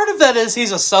 that part of that is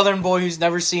he's a southern boy who's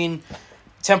never seen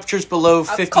temperatures below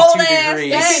 52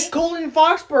 degrees. It's cold in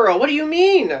Foxborough. What do you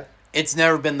mean? It's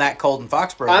never been that cold in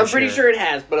Foxborough I'm this pretty year. sure it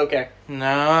has, but okay.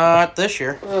 Not this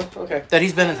year. Okay. That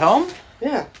he's been at home?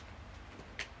 Yeah.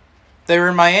 They were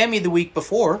in Miami the week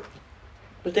before.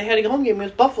 But they had a home game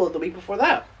against Buffalo the week before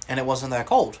that. And it wasn't that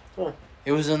cold. Huh.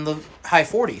 It was in the high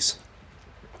 40s.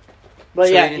 But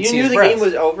So yeah, he didn't you see knew his the breath. game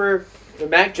was over.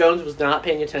 Mac Jones was not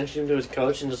paying attention to his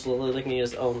coach and just literally looking at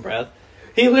his own breath.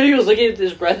 He literally was looking at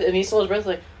his breath and he saw his breath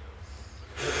like,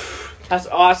 that's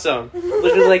awesome.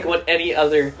 Literally like what any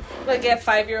other... Like a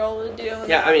 5-year-old would do.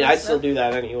 Yeah, I mean, I'd still do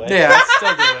that anyway. Yeah, I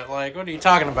still do it. Like, what are you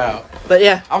talking about? But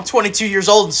yeah, I'm 22 years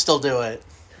old and still do it.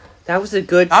 that was a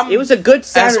good... I'm it was a good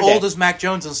Saturday. As old as Mac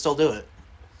Jones and still do it.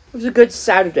 It was a good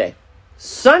Saturday.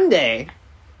 Sunday,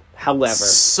 however,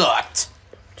 Sucked.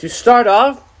 to start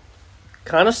off,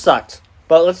 kind of sucked.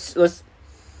 But let's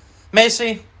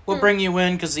Macy, we'll bring you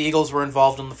in because the Eagles were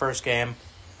involved in the first game.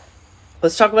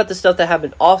 let's talk about the stuff that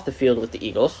happened off the field with the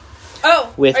Eagles.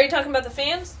 Oh, With- are you talking about the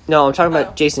fans? No, I'm talking Oh.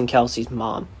 about Jason Kelsey's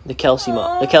mom, the Kelsey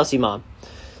mom.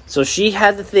 So she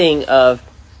had the thing of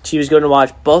she was going to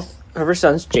watch both of her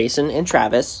sons, Jason and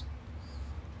Travis.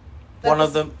 One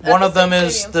of them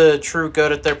is the true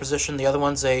goat at their position. The other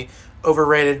one's a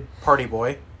overrated party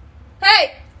boy.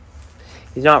 Hey!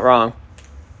 He's not wrong.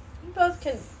 You both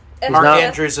can... Mark not-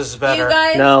 Andrews is better. You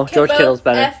guys No, can George both Kittle's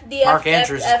better. F the Mark F,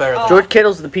 Andrews F, is better F than- off. George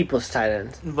Kittle's the people's tight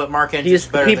end. But Mark He Andrews is is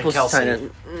the better than people's Kelsey. tight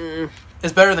end.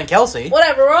 Is better than Kelsey.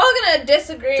 Whatever, we're all gonna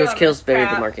disagree George on Kittle's this better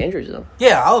crap. than Mark Andrews, though.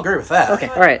 Yeah, I'll agree with that. Okay,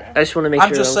 all right. I just want to make I'm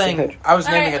sure. just we're on the same saying, page. I was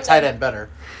naming Alright, a tight okay. end better.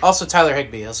 Also, Tyler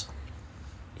Higbee is.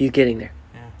 He's getting there.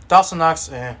 Yeah. Dawson Knox,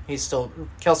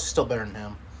 Kelsey's still better than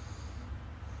him.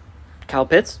 Kyle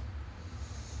Pitts.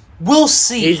 We'll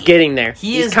see. He's getting there.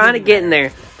 He He's is kind of getting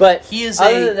there. But He is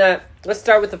other than that, let's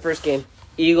start with the first game.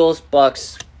 Eagles,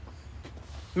 Bucks.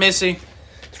 Missy,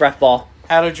 It's ref ball.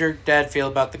 how did your dad feel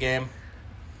about the game?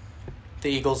 The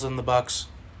Eagles and the Bucks.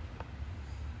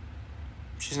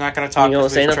 She's not going to talk You gonna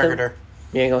because say we nothing? triggered her.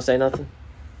 You ain't gonna say nothing?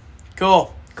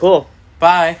 Cool. Cool.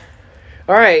 Bye.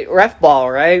 All right, ref ball,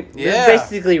 right? Yeah. This is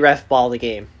basically ref ball the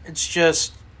game, It's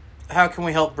just, how can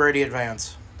we help Brady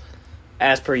advance?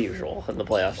 as per usual in the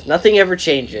playoffs. Nothing ever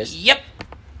changes. Yep.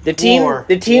 The teams War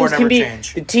can never be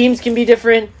change. the teams can be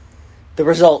different. The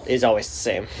result is always the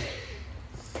same.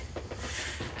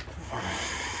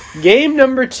 Game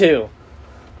number 2.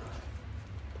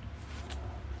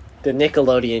 The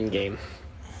Nickelodeon game.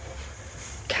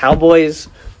 Cowboys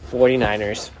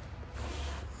 49ers.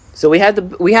 So we had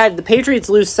the Patriots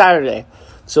lose Saturday.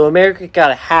 So America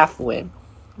got a half win.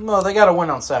 No, they got to win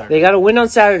on Saturday. They got a win on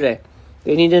Saturday.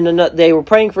 They were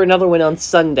praying for another win on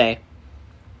Sunday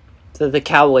so that the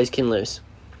Cowboys can lose.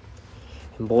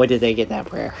 And boy, did they get that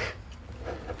prayer.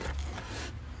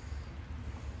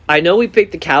 I know we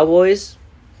picked the Cowboys,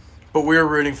 But we were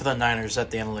rooting for the Niners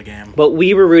at the end of the game. but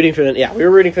we were rooting for the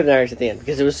Niners at the end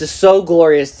because it was just so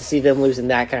glorious to see them lose in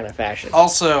that kind of fashion.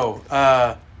 Also,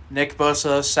 Nick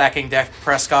Bosa sacking Dak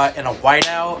Prescott in a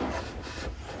whiteout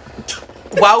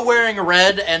while wearing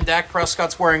red, and Dak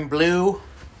Prescott's wearing blue.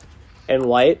 And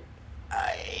white.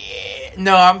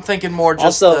 No, I'm thinking more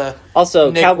just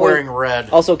Also, Nick wearing red.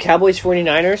 Also, Cowboys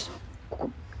 49ers,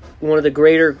 one of the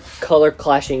greater color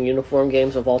clashing uniform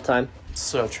games of all time.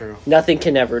 So true. Nothing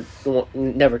can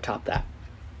never top that.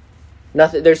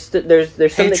 Nothing. There's something that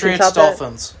can Patriots, top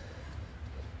Dolphins. that.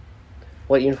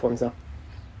 What uniforms though?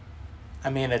 I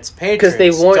mean, it's Patriots. Because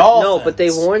they worn Dolphins. but they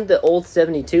worn the old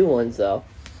 72 ones though.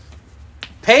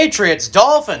 Patriots,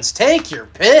 Dolphins. Take your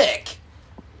pick.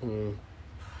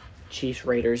 Chiefs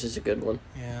Raiders is a good one.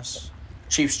 Yes.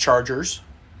 Chiefs, Chargers.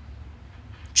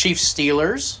 Chiefs,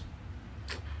 Steelers.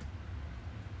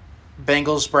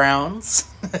 Bengals, Browns.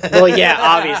 Well, yeah,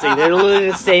 obviously they're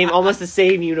literally almost the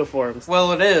same uniforms.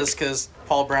 Well, it is because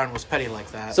Paul Brown was petty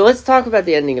like that. So let's talk about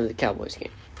the ending of the Cowboys game.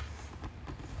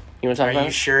 You want to talk Are about you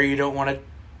it? sure you don't want to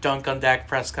dunk on Dak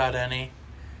Prescott any?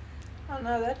 Oh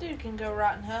no, that dude can go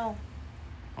rot in hell.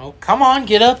 Oh, come on,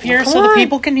 get up here Come so on. the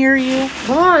people can hear you.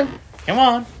 Come on. Come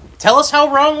on. Tell us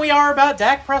how wrong we are about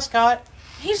Dak Prescott.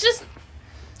 He's just...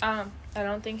 I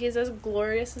don't think he's as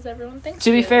glorious as everyone thinks.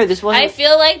 To be he fair, is. this wasn't. I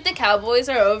feel like the Cowboys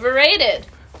are overrated.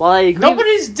 While I agree,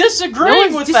 Nobody's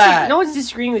disagreeing with that. No one's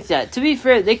disagreeing with that. To be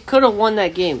fair, they could have won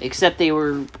that game, except they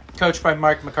were Coached by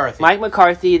Mike McCarthy. Mike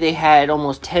McCarthy. They had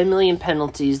almost 10 million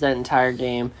penalties that entire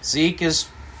game. Zeke is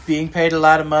being paid a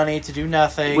lot of money to do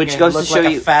nothing, which and goes look to show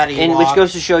like you, a fatty and walk. which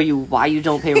goes to show you why you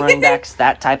don't pay running backs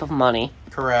that type of money.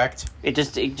 Correct. It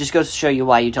just goes to show you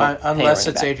why you don't. Unless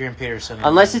pay it's back. Adrian Peterson.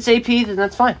 Unless it's AP, then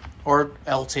that's fine. Or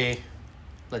LT,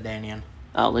 LaDainian.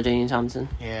 Oh, LaDainian Thompson.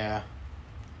 Yeah,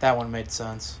 that one made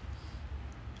sense.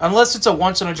 Unless it's a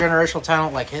once-in-a-generational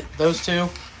talent like those two.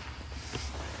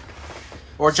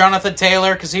 Or Jonathan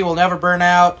Taylor, because he will never burn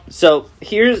out. So,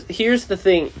 here's the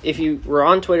thing. If you were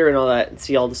on Twitter and all that, and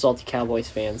see all the salty Cowboys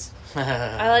fans.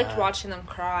 I liked watching them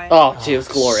cry. Oh, dude, it was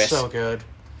glorious. So good.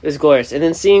 It was glorious. And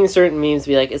then seeing certain memes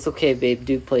be like, it's okay, babe,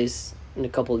 Duke plays in a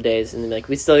couple of days. And then, like,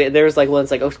 there was, like, one that's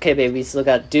like, okay, babe, we still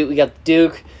got Duke. We got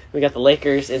Duke. We got the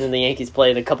Lakers. And then the Yankees play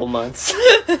in a couple months.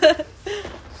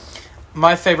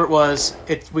 My favorite was,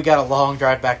 we got a long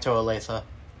drive back to Olathe.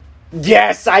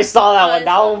 Yes, I saw that one.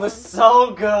 That saw one was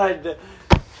so good.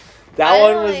 That I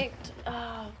one was... liked,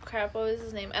 oh, crap, what was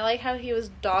his name? I like how he was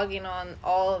dogging on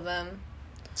all of them.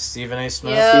 Stephen A.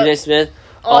 Smith. Yeah. Stephen A. Smith.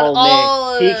 On Oh,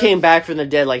 all man. of He came back from the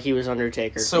dead like he was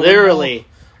Undertaker. So literally.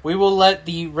 We will let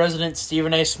the resident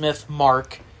Stephen A. Smith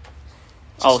mark.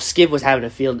 Skip was having a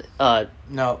field...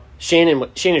 No.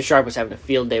 Shannon Sharp was having a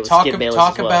field day with Skip Bayless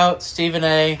Talk as well. about Stephen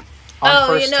A. on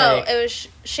First Take. It was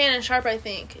Shannon Sharp, I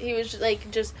think. He was,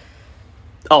 just...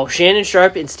 Oh, Shannon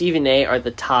Sharp and Stephen A. are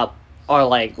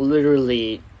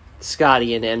literally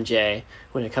Scotty and MJ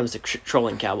when it comes to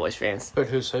trolling Cowboys fans. But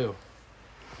who's who?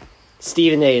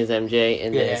 Stephen A. is MJ,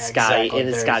 and then Scotty, exactly.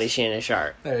 and then Scotty Shannon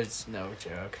Sharp. There's no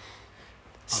joke.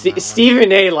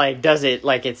 Stephen A. does it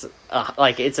like it's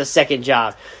a second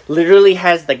job. Literally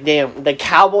has the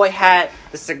cowboy hat,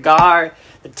 the cigar,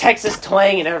 the Texas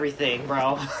twang, and everything,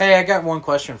 bro. Hey, I got one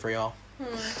question for y'all.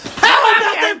 How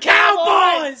about them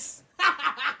Cowboys?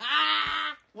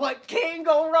 What can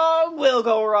go wrong will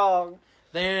go wrong.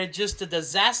 They're just a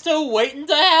disaster waiting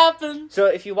to happen. So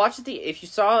if you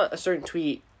saw a certain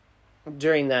tweet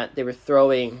during that,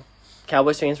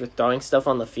 Cowboys fans were throwing stuff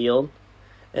on the field,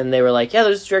 and they were like, yeah,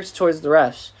 they're just directed towards the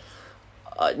refs.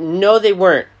 No, they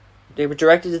weren't. They were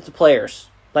directed at the players,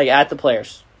 at the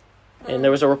players. And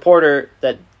there was a reporter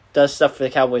that does stuff for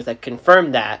the Cowboys that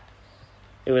confirmed that.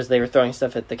 They were throwing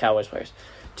stuff at the Cowboys players.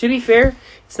 To be fair,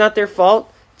 it's not their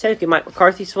fault. Technically, Mike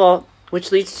McCarthy's fault,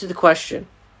 which leads to the question.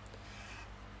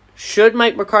 Should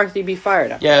Mike McCarthy be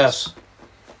fired after Yes.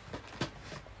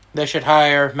 They should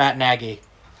hire Matt Nagy,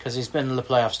 because he's been in the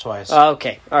playoffs twice.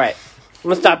 Okay, all right. I'm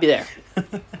going to stop you there.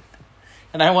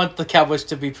 And I want the Cowboys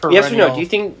to be perennial. Yes or no? Do you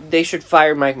think they should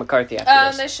fire Mike McCarthy after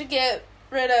this? They should get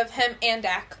rid of him and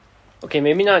Dak. Okay,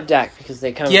 maybe not Dak, because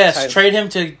they kind of... Yes, trade him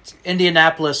to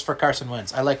Indianapolis for Carson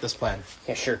Wentz. I like this plan.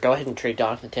 Yeah, sure. Go ahead and trade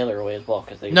Jonathan Taylor away as well,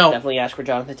 because they definitely asked for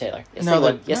Jonathan Taylor. Yes, No,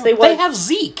 they would. Yes, no, they would. They have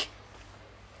Zeke.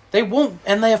 They won't,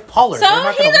 and they have Pollard. So They're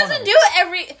not he gonna want doesn't him.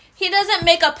 do he doesn't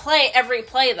make a play every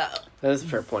play, though. That is a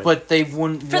fair point. But they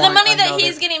wouldn't For the money that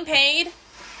he's getting paid,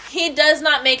 he does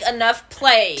not make enough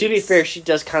plays. To be fair, she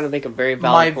does kind of make a very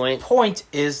valid point. My point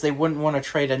is they wouldn't want to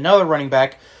trade another running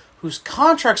back whose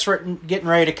contract's getting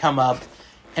ready to come up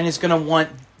and is going to want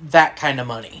that kind of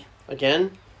money.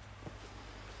 Again?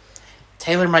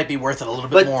 Taylor might be worth it a little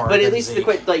bit more. But at than least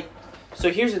Zeke. so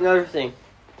here's another thing.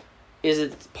 Is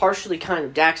it's partially kind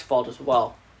of Dak's fault as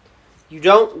well. You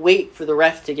don't wait for the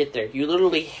ref to get there. You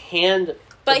literally hand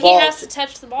But the ball he has to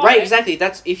touch the ball. Right, exactly.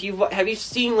 That's have you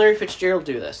seen Larry Fitzgerald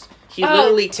do this? He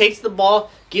literally takes the ball,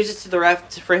 gives it to the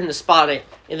ref for him to spot it,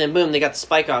 and then boom, they got the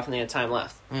spike off and they had time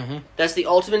left. Mm-hmm. That's the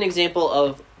ultimate example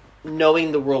of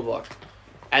knowing the rule book.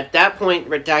 At that point,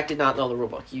 Dak did not know the rule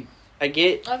book.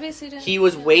 Obviously didn't. He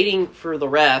was waiting for the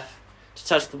ref to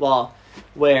touch the ball,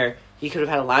 where he could have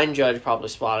had a line judge probably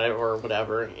spot it or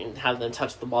whatever, and have them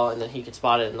touch the ball, and then he could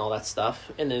spot it and all that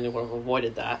stuff, and then they would have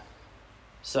avoided that.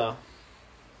 So,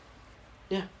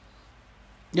 yeah.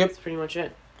 Yep. That's pretty much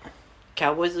it.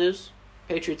 Cowboys lose.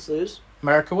 Patriots lose.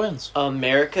 America wins.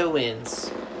 America wins.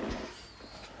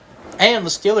 And the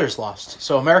Steelers lost.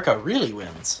 So America really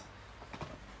wins.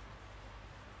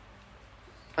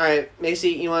 All right,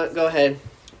 Macy, you want to go ahead?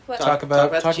 What? Talk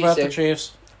about Chiefs the there.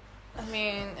 Chiefs. I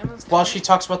mean, everyone's While she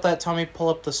talks about that, tell me pull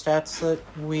up the stats that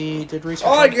we did research.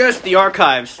 Oh, I on. guess the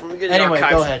archives. Let me get the Anyway,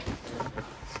 archives. go ahead.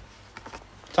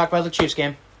 Talk about the Chiefs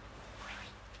game.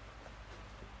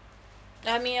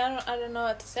 I mean, I don't know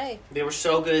what to say. They were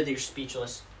so good, they were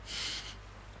speechless.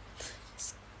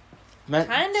 Meant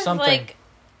Kind of something. like,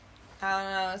 I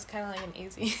don't know. It's kind of like an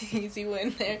easy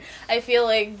win there. I feel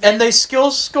like, And they still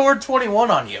scored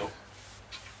 21 on you.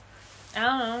 I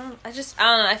don't know. I don't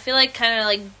know. I feel like kind of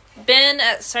like Ben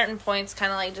at certain points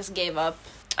kind of like just gave up.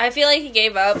 I feel like he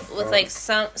gave up with like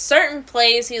some certain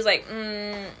plays. He was like,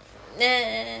 I'm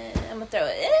gonna throw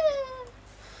it.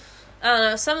 I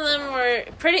don't know. Some of them were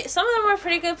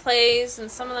pretty good plays, and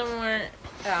some of them weren't.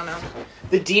 I don't know.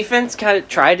 The defense kind of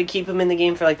tried to keep them in the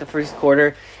game for like the first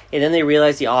quarter, and then they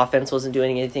realized the offense wasn't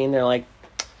doing anything. And they're like,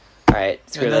 "All right,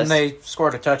 screw And then this." they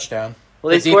scored a touchdown.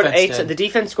 Well, the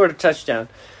defense scored a touchdown.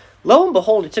 Lo and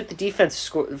behold, it took the defense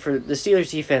for the Steelers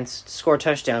defense to score a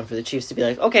touchdown for the Chiefs to be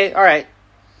like, "Okay, all right,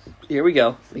 here we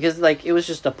go," because like it was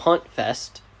just a punt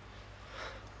fest.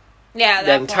 Yeah,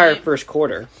 that entire first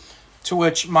quarter. To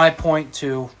which my point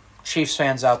to Chiefs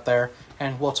fans out there,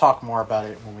 and we'll talk more about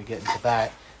it when we get into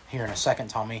that here in a second,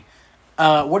 Tommy.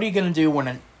 What are you going to do when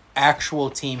an actual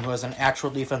team who has an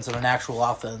actual defense and an actual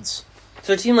offense?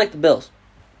 So a team like the Bills.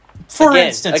 For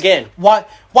instance,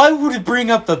 why would it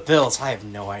bring up the Bills? I have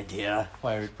no idea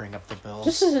why it would bring up the Bills.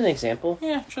 Just as an example.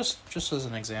 Yeah, just as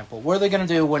an example. What are they going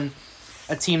to do when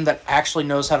a team that actually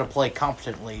knows how to play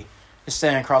competently is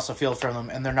standing across the field from them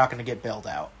and they're not going to get bailed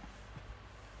out?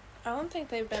 I don't think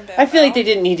they've been bailed out. I feel like out. they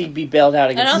didn't need to be bailed out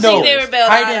against I don't think they were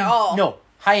bailed out at all. No,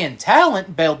 high-end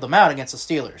talent bailed them out against the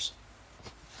Steelers.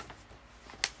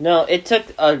 No, it took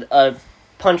a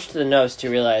punch to the nose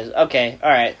to realize, okay, all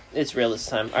right, it's real this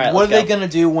time. All right, what are they going to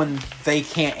do when they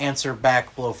can't answer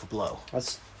back blow for blow?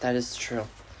 That is true.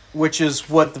 Which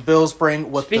is what the Bills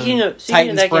bring, what the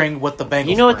Titans bring, what the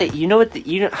Bengals bring.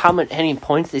 You know how many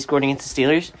points they scored against the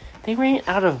Steelers? They ran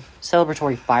out of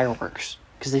celebratory fireworks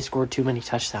because they scored too many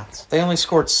touchdowns. They only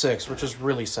scored 6, which is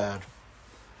really sad.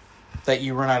 That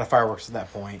you run out of fireworks at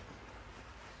that point.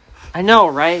 I know,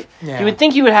 right? Yeah. You would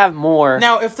think you would have more.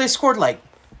 Now, if they scored like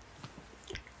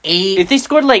 8... If they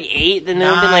scored like 8, then they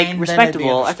would have been like 9,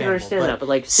 respectable. I can understand that, but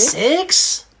like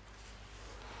 6?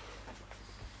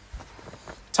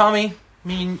 Tommy,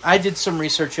 I did some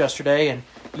research yesterday, and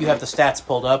you have the stats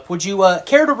pulled up. Would you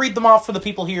care to read them off for the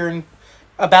people here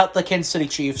about the Kansas City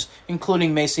Chiefs,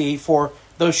 including Macy, for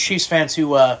those Chiefs fans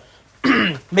who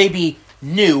maybe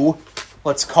new,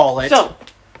 let's call it, so,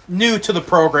 new to the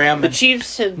program, the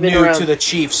Chiefs have been new around to the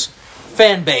Chiefs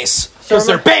fan base because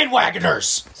they're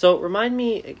bandwagoners. So remind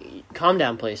me, calm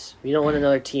down, please. We don't want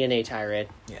another TNA tirade.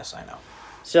 Yes, I know.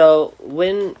 So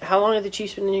how long have the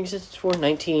Chiefs been in existence for?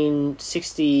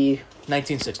 1960.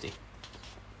 1960.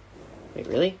 Wait,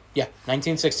 really? Yeah,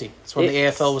 1960. That's when the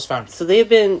AFL was founded. So they've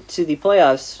been to the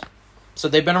playoffs. So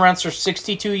they've been around for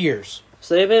 62 years.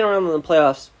 So they've been around in the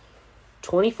playoffs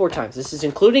 24 times. This is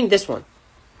including this one.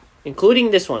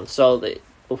 So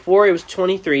before it was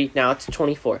 23, now it's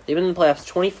 24. They've been in the playoffs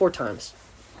 24 times.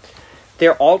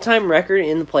 Their all-time record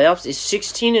in the playoffs is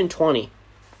 16-20.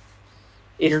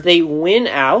 If they win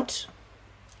out,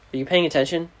 are you paying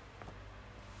attention?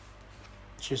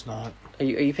 She's not. Are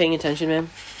you paying attention, ma'am?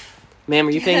 Ma'am,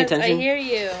 are you paying attention? I hear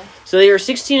you. So they are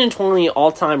 16-20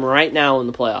 all-time right now in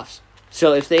the playoffs.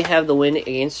 So if they have the win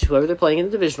against whoever they're playing in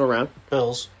the divisional round,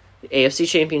 Bills, the AFC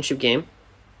Championship game,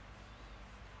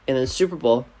 and then the Super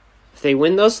Bowl, if they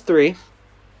win those 3,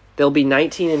 they'll be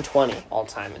 19-20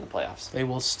 all-time in the playoffs. They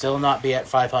will still not be at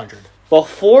 500.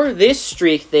 Before this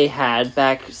streak they had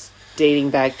dating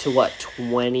back to what,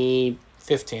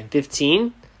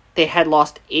 2015, they had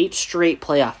lost 8 straight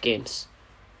playoff games.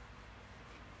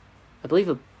 I believe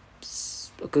a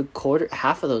good quarter,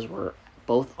 half of those were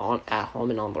both at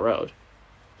home and on the road.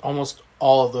 Almost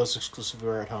all of those exclusively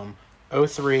were at home.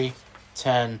 03,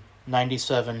 10,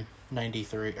 97,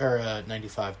 93, or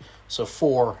 95. So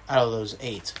 4 out of those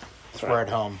 8 were at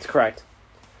home. That's correct.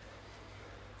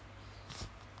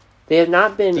 They have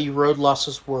not been... The road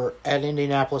losses were at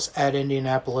Indianapolis,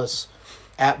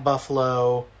 at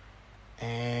Buffalo,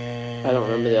 and... I don't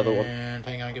remember the other one.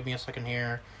 Hang on, give me a second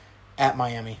here. At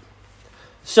Miami.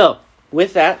 So,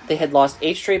 with that, they had lost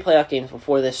 8 straight playoff games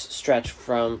before this stretch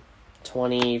from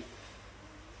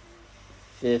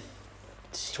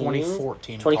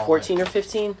 2014 or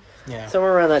 15? Yeah.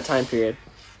 Somewhere around that time period.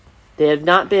 They have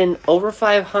not been over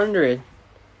 500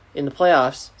 in the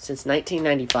playoffs since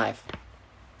 1995.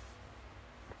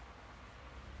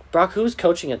 Brock, who was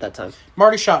coaching at that time?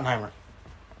 Marty Schottenheimer.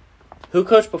 Who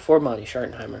coached before Marty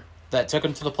Schottenheimer? That took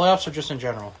him to the playoffs or just in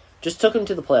general? Just took him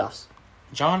to the playoffs.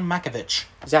 John Malkovich.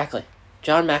 Exactly.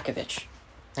 John Malkovich.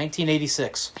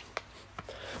 1986.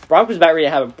 Brock was about ready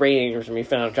to have a brain aneurysm when he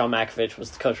found out John Malkovich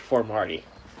was the coach before Marty.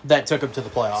 That took him to the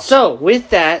playoffs. So, with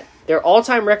that, their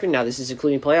all-time record now, this is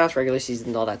including playoffs, regular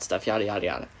season, all that stuff, yada, yada,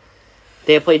 yada.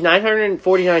 They have played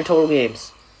 949 total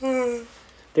games.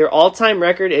 Their all-time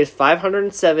record is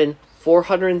 507,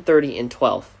 430, and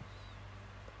 12.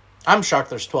 I'm shocked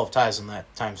there's 12 ties in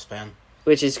that time span.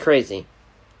 Which is crazy.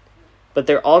 But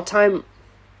their all-time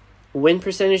win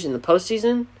percentage in the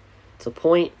postseason, it's a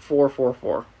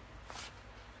 .444.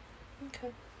 Okay.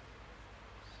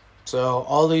 So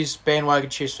all these bandwagon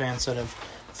Chiefs fans that have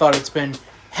thought it's been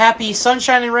happy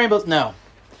sunshine and rainbows. No.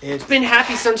 It's been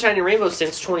happy sunshine and rainbows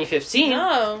since 2015.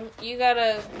 No, you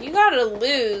gotta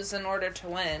lose in order to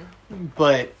win.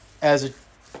 But as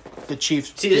the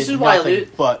Chiefs See, this did is why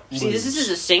nothing but See, lose. this is as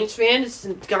a Saints fan, it's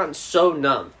gotten so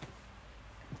numb.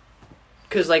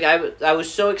 Because, like, I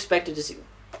was so expected to see...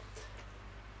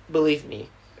 Believe me.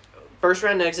 First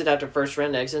round exit after first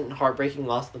round exit and heartbreaking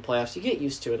loss in the playoffs, you get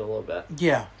used to it a little bit.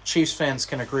 Yeah, Chiefs fans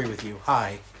can agree with you.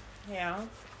 Hi. Yeah.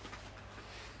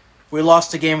 We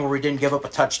lost a game where we didn't give up a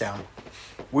touchdown.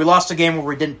 We lost a game where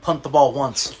we didn't punt the ball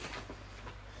once.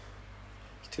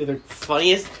 To the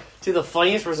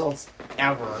funniest results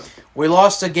ever. We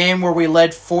lost a game where we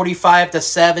led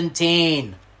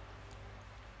 45-17.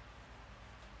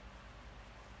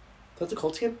 That's the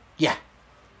Colts game? Yeah.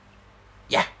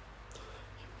 Yeah.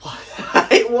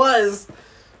 It was.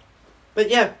 But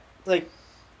yeah, like,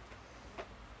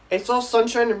 it's all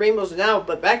sunshine and rainbows now,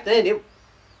 but back then,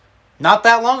 Not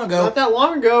that long ago. not that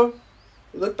long ago.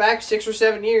 You look back 6 or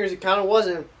 7 years, it kind of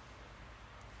wasn't.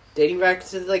 Dating back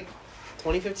to, like,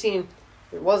 2015,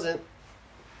 it wasn't.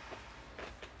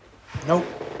 Nope.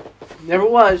 Never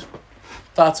was.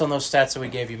 Thoughts on those stats that we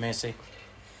gave you, Macy?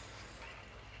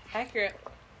 Accurate.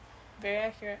 Very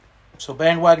accurate. So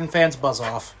bandwagon fans, buzz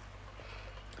off.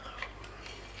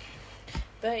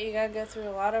 But you gotta go through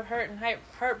a lot of hurt and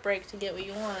heartbreak to get what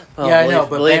you want. Oh, Yeah, I know,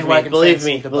 but bandwagon fans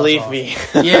need to buzz off. me.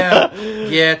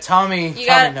 Yeah, Tommy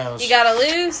knows. You gotta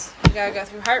lose. You gotta go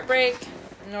through heartbreak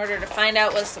in order to find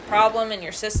out what's the problem in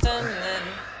your system, and then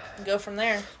go from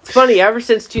there. It's funny. Ever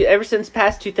since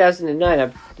past 2009,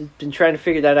 I've been trying to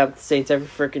figure that out with the Saints every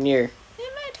freaking year.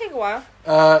 It might take a while.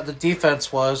 The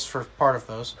defense was for part of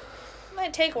those It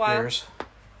might take a while. years.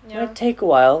 You It know? might take a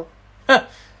while.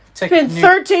 It's It's been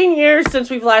 13 years since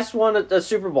we've last won a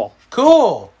Super Bowl.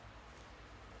 Cool.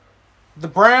 The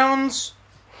Browns,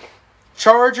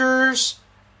 Chargers,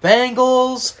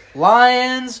 Bengals,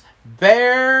 Lions,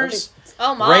 Bears,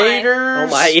 Oh my.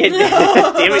 Raiders, Oh my!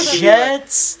 Damn it,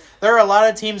 Jets. There are a lot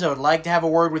of teams that would like to have a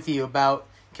word with you about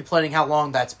complaining how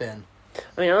long that's been.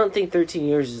 I mean, I don't think 13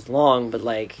 years is long, but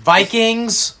like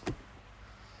Vikings.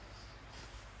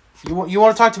 You want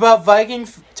to talk about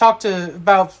Vikings? Talk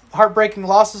about heartbreaking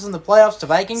losses in the playoffs to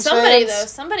Vikings fans?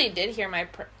 Somebody did hear my...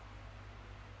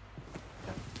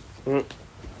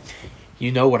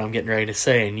 You know what I'm getting ready to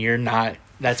say, and you're not.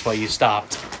 That's why you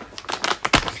stopped.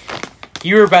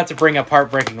 You were about to bring up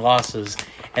heartbreaking losses,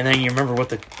 and then you remember what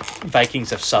the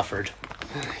Vikings have suffered.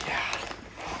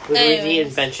 literally the Anyways.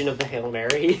 invention of the Hail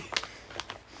Mary.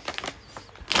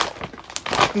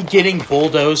 Getting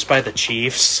bulldozed by the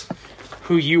Chiefs,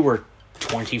 who you were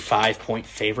 25-point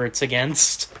favorites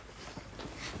against.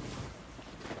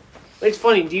 It's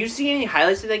funny. Do you see any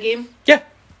highlights of that game? Yeah.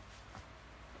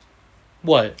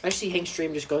 What? I see Hank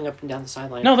Stream just going up and down the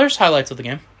sideline. No, there's highlights of the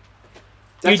game.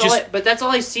 But that's all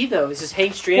I see though. Is just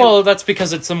Hank Stream. Well, that's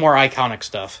because it's the more iconic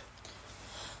stuff.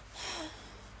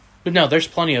 But no, there's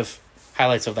plenty of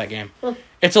highlights of that game. Huh.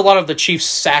 It's a lot of the Chiefs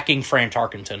sacking Fran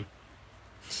Tarkenton.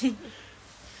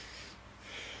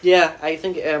 Yeah,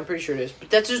 I'm pretty sure it is. But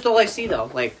that's just all I see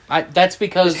though. Like That's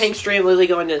because Hank Stream literally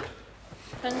going to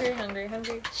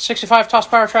Hungry. 65 toss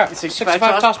power trap. 65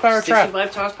 toss power trap.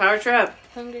 65 toss power trap.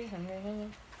 Hungry.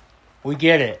 We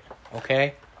get it,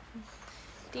 okay?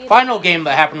 Final game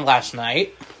that happened last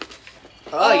night.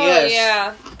 Oh, yes.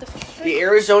 yeah. The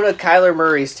Arizona Kyler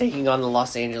Murray is taking on the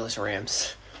Los Angeles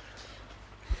Rams.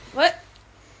 What?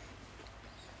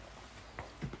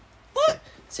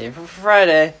 Save it for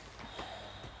Friday.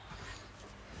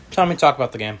 Tell me, talk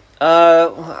about the game.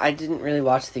 I didn't really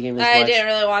watch the game as much. I didn't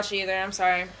really watch it either. I'm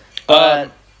sorry.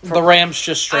 But The Rams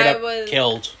just straight I up was-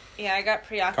 killed. Yeah, I got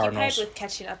preoccupied Cardinals. with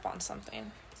catching up on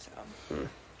something. So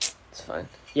it's fine.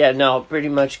 Yeah, no, pretty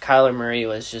much Kyler Murray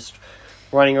was just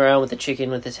running around with the chicken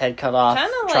with his head cut off,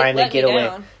 kind of like trying to let get me away.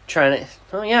 down.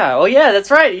 Oh yeah, that's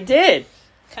right, he did.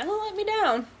 Kind of let me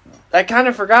down. I kind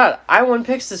of forgot. I won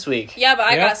picks this week. Yeah, but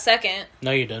I Yeah? got second. No,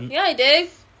 you didn't. Yeah, I did.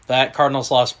 That Cardinals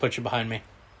loss put you behind me.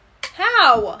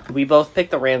 How? We both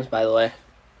picked the Rams, by the way.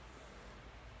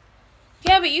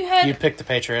 Yeah, but you had... You picked the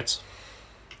Patriots.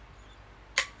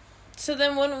 So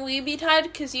then wouldn't we be tied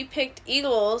because you picked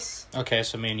Eagles? Okay,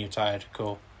 so me and you tied.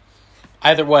 Cool.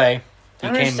 Either way,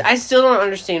 I still don't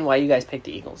understand why you guys picked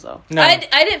the Eagles, though. No. I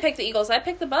didn't pick the Eagles. I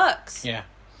picked the Bucks. Yeah.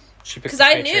 She picked 'Cause the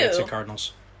I Patriots knew. and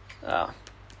Cardinals. Oh,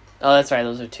 that's right.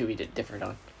 Those are two we differed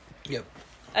on. Yep.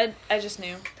 I just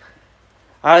knew.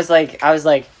 I was like,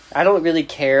 I don't really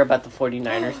care about the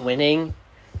 49ers winning.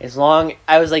 As long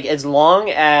as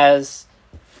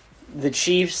the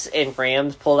Chiefs and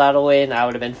Rams pulled out a win, I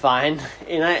would have been fine.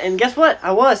 And guess what?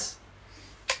 I was.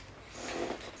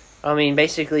 I mean,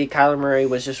 basically, Kyler Murray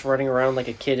was just running around like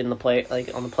a kid on the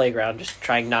playground, just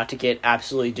trying not to get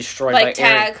absolutely destroyed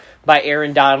by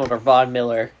Aaron Donald or Von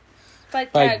Miller.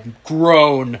 By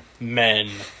grown men.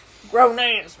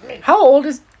 Grown-ass.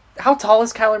 How tall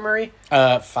is Kyler Murray?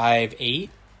 5'8",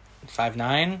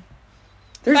 5'9".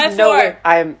 There's 5'4". no way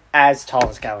I'm as tall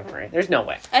as Kyler Murray. There's no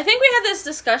way. I think we had this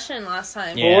discussion last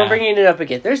time. Yeah. Well, we're bringing it up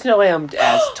again. There's no way I'm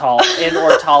as tall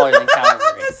or taller than Kyler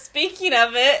Murray. Speaking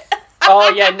of it.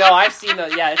 Oh, yeah, no, I've seen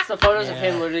those. Yeah, it's the photos of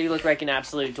him literally look like an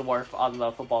absolute dwarf on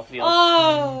the football field.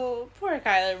 Oh, poor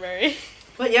Kyler Murray.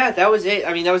 But yeah, that was it.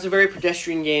 I mean, that was a very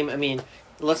pedestrian game. I mean,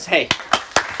 Matthew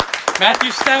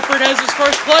Stafford has his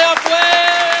first playoff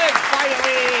win!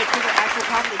 Finally, to the actual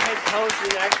competent head coach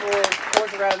and the actual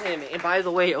course around him. And by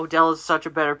the way, Odell is such a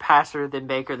better passer than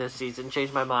Baker this season.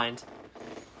 Changed my mind.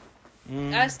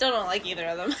 I still don't like either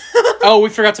of them. Oh, we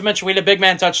forgot to mention we had a big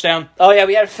man touchdown. Oh, yeah,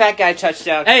 we had a fat guy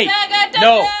touchdown. Hey, Fat guy touchdown!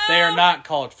 no, they are not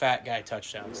called fat guy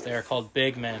touchdowns. They are called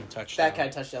big man touchdowns. Fat guy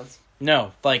touchdowns.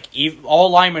 No, like, all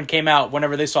linemen came out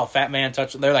whenever they saw fat man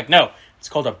touchdown. They're like, no, it's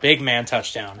called a big man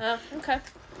touchdown. Oh, okay.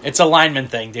 It's a lineman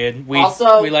thing, dude. We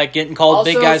like getting called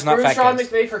big guys, not fat Sean guys.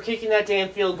 McVay for kicking that damn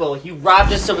field goal. You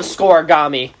robbed us of a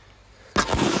scoregami.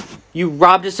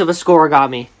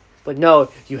 But no,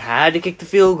 you had to kick the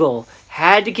field goal.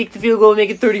 Had to kick the field goal and make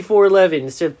it 34-11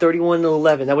 instead of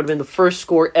 31-11. That would have been the first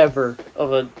score ever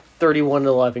of a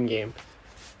 31-11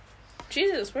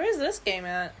 Jesus, where is this game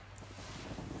at?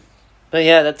 But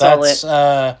yeah, that's all it. Was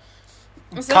that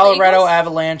Colorado the Eagles?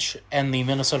 Avalanche and the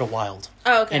Minnesota Wild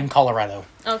Oh, okay. in Colorado.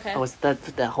 Okay. Was that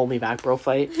hold me back, bro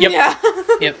fight? Yep. Yeah.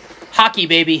 Yep. Hockey,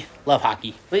 baby. Love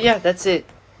hockey. But yeah, that's it.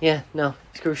 Yeah, no.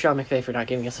 Screw Sean McVay for not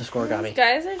giving us a scoregami. These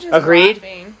guys are just Agreed?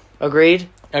 laughing. Agreed?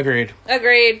 Agreed.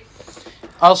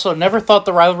 Also, never thought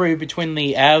the rivalry between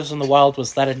the Avs and the Wild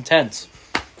was that intense.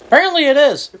 Apparently it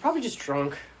is. They're probably just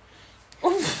drunk.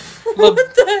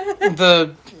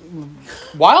 The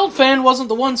Wild fan wasn't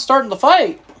the one starting the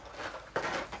fight.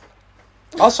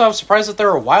 Also, I was surprised that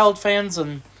there were Wild fans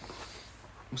in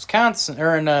Wisconsin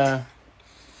or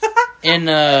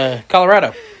in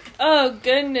Colorado. Oh,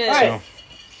 goodness. All right.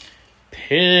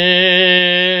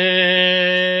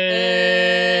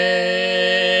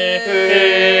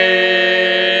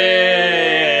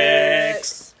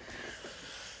 Picks.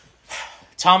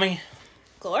 Tommy,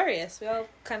 Glorious. We all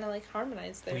kind of like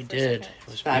harmonized there. we for a did. second. It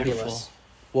was Fabulous. beautiful.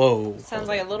 Whoa. Sounds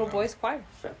like a little boy's choir.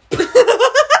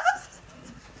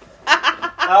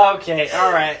 Okay,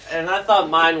 alright. And I thought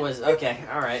mine was... Okay,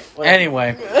 alright.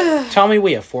 Anyway, Tommy,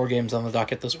 we have 4 games on the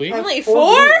docket this week. Only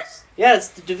 4? Yeah, it's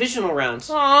the divisional rounds.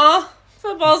 Aw,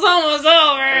 football's almost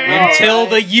over. Until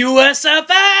the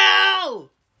USFL!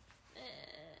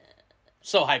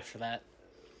 So hyped for that.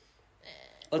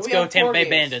 Let's We go have 4 Tampa Bay games.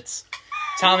 Bandits.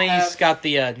 Tommy's got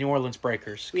the New Orleans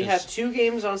Breakers. We 'cause have 2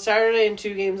 games on Saturday and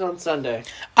 2 games on Sunday.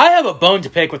 I have a bone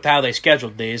to pick with how they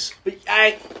scheduled these. But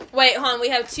Wait, hold on. We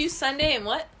have 2 Sunday and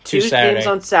what? 2 Saturday. games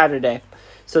on Saturday.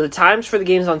 So the times for the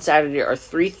games on Saturday are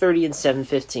 3:30 and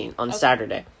 7:15 on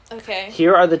Saturday. Okay.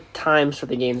 Here are the times for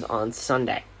the games on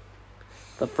Sunday.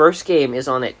 The first game is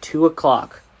on at 2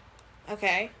 o'clock.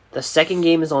 Okay. The second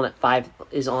game is on at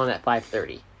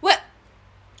 5:30. What?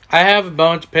 I have a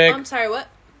bone to pick. I'm sorry, what?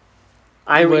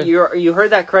 You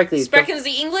heard that correctly. Sprechen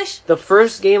Sie English? The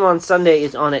first game on Sunday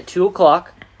is on at 2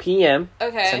 o'clock p.m.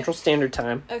 Okay. Central Standard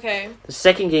Time. Okay. The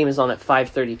second game is on at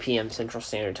 5:30 p.m. Central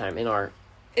Standard Time in our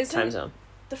Isn't time zone.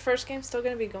 the first game still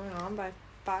going to be going on by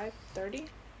 5:30?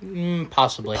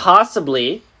 Possibly.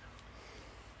 Possibly,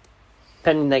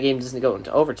 pending that game doesn't go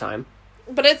into overtime.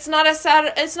 But it's not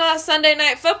a It's not a Sunday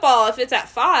night football if it's at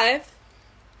 5.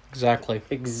 Exactly.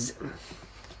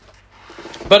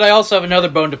 But I also have another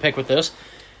bone to pick with this.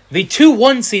 The 2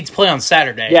 1 seeds play on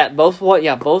Saturday. Yeah, both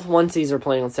 1 seeds are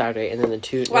playing on Saturday, and then the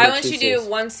two. Why number wouldn't 2 you do seeds.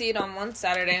 1 seed on one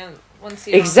Saturday and 1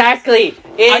 seed Exactly.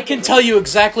 I can tell you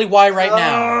exactly why right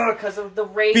now. Because of the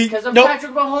rate. Be- Because of nope.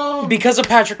 Patrick Mahomes Because of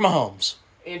Patrick Mahomes.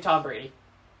 and Tom Brady.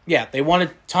 Yeah, they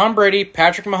wanted Tom Brady,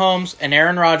 Patrick Mahomes, and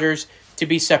Aaron Rodgers to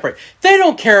be separate. They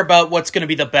don't care about what's going to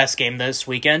be the best game this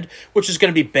weekend, which is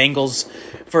going to be Bengals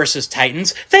versus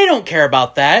Titans. They don't care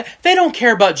about that. They don't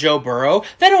care about Joe Burrow.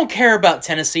 They don't care about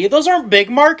Tennessee. Those aren't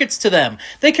big markets to them.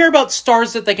 They care about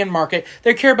stars that they can market.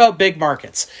 They care about big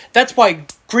markets. That's why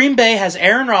Green Bay has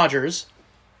Aaron Rodgers,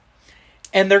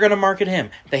 and they're going to market him.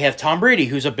 They have Tom Brady,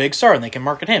 who's a big star, and they can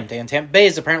market him. Tampa Bay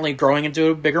is apparently growing into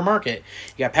a bigger market.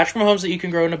 You got Patrick Mahomes that you can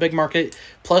grow in a big market.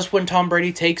 Plus, when Tom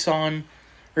Brady takes on,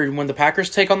 or when the Packers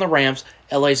take on the Rams,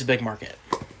 LA's a big market.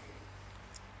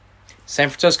 San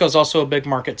Francisco is also a big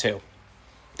market, too.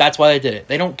 That's why they did it.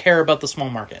 They don't care about the small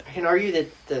market. I can argue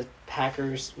that the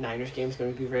Packers-Niners game is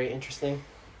going to be very interesting.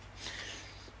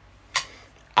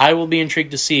 I will be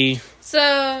intrigued to see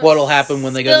So what'll happen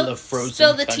when they go to the frozen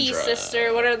Spill the tundra. tea,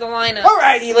 sister. What are the lineups?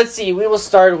 Alrighty, let's see. We will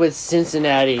start with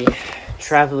Cincinnati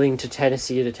traveling to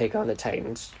Tennessee to take on the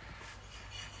Titans.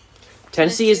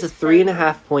 Tennessee is the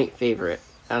 3.5-point favorite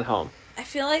at home. I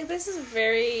feel like this is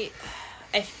very...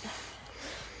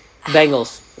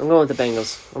 Bengals. I'm going with the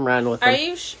Bengals. I'm riding with them. Are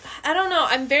you... I don't know.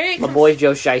 I'm very... My boy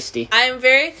Joe Shiesty. I'm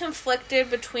very conflicted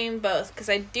between both, because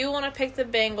I do want to pick the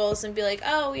Bengals and be like,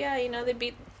 oh, yeah, you know, they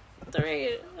beat the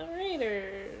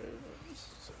Raiders.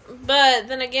 But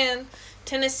then again,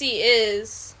 Tennessee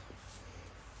is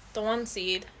the 1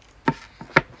 seed.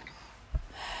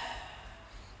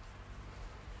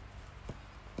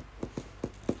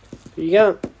 Here you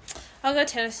go. I'll go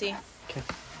Tennessee. Okay.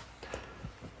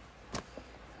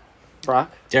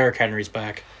 Brock? Derrick Henry's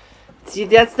back. See,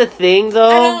 that's the thing, though.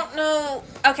 I don't know.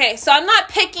 Okay, so I'm not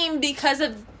picking because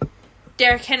of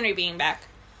Derrick Henry being back.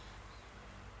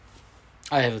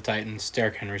 I have the Titans.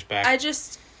 Derrick Henry's back.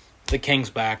 The King's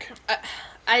back.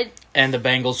 And the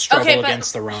Bengals struggle Okay, but-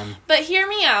 against the run. But hear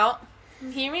me out.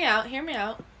 You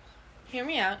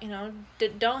know,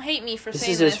 don't hate me for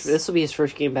saying this. This will be his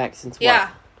first game back since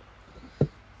Yeah.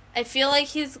 I feel like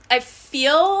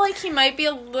he might be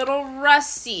a little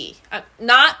rusty. I'm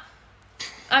not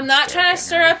trying to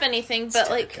stir up anything, but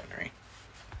Derrick Henry.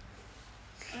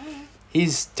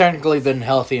 He's technically been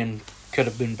healthy and could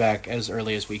have been back as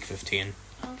early as week 15.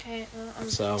 Okay, well, I'm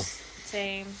So, just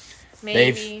saying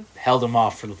maybe they've held him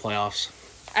off for the playoffs.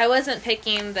 I wasn't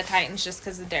picking the Titans just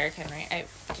because of Derrick Henry. I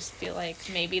just feel like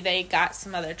maybe they got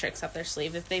some other tricks up their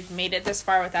sleeve if they've made it this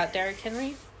far without Derrick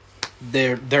Henry.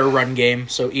 Their run game,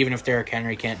 so even if Derrick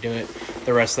Henry can't do it,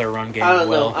 the rest of their run game I don't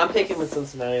will. know. I'm picking with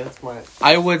Cincinnati. That's my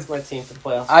team for the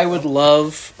playoffs. I would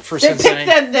love for Then Cincinnati.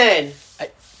 pick them then.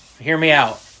 Hear me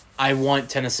out. I want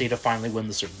Tennessee to finally win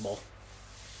the Super Bowl.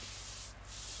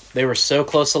 They were so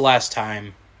close the last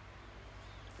time.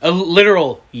 A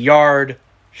literal yard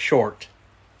short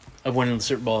of winning the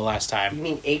Super Bowl last You time.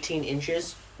 mean 18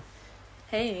 inches?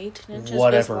 Hey, 18 inches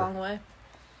Whatever. goes a long way.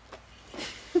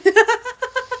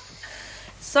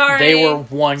 Sorry. They were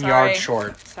 1 yard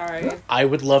short. Sorry. I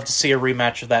would love to see a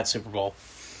rematch of that Super Bowl.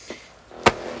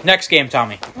 Next game,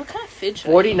 Tommy. What kind of fidget?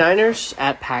 49ers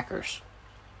at Packers.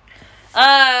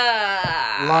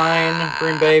 Line,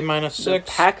 Green Bay The -6.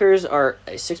 Packers are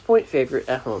a 6-point favorite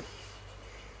at home.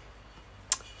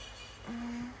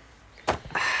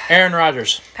 Aaron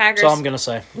Rodgers. Packers. That's all I'm going to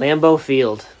say. Lambeau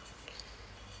Field.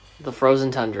 The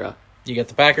frozen tundra. You get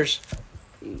the Packers?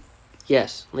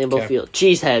 Yes, Lambeau Okay. Field.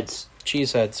 Cheeseheads.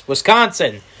 Cheeseheads.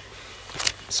 Wisconsin. Look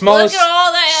Smallest at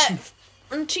all that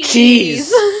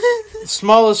Cheese.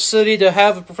 smallest city to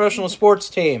have a professional sports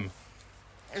team.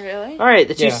 Really? All right,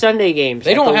 the two Yeah. Sunday games.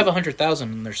 They at don't the- have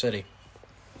 100,000 in their city.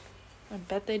 I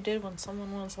bet they did when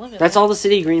someone was living That's there. all the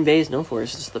city Green Bay is known for.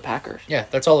 Is just the Packers. Yeah,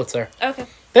 that's all that's there. Okay.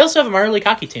 They also have a minor league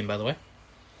hockey team, by the way.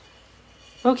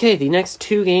 Okay, the next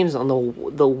two games on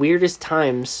the weirdest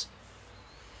times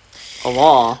of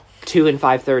all, 2 and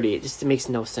 5:30. It makes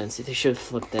no sense. They should have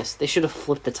flipped this. They should have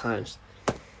flipped the times.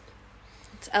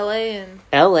 It's LA and...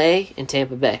 L.A. and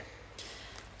Tampa Bay.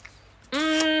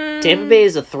 Tampa Bay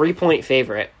is a 3-point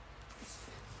favorite.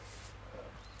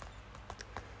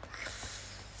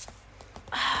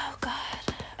 Oh,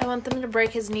 God. I want them to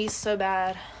break his knees so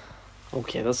bad.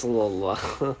 Okay, that's a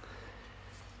little...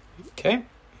 Okay.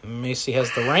 Macy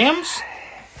has the Rams.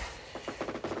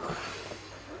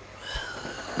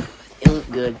 They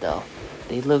look good, though.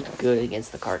 They looked good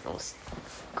against the Cardinals.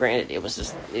 Granted, it was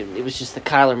just the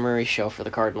Kyler Murray show for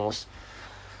the Cardinals.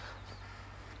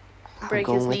 Break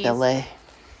I'm his going with knees. L.A.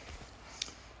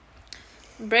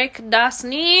 Break das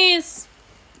knees.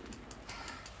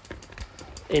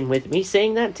 And with me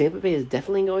saying that, Tampa Bay is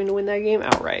definitely going to win that game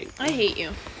outright. I hate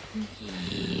you.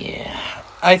 Yeah.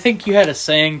 I think you had a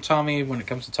saying, Tommy, when it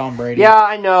comes to Tom Brady. Yeah,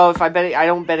 I know. If I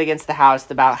don't bet against the house.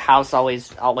 The house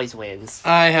always wins.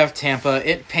 I have Tampa.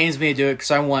 It pains me to do it because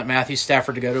I want Matthew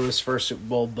Stafford to go to his first Super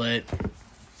Bowl, but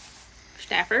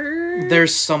Stafford.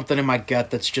 there's something in my gut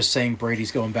that's just saying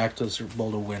Brady's going back to the Super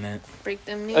Bowl to win it. Break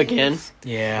them knees. Again,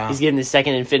 Yeah. he's getting the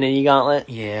second Infinity Gauntlet.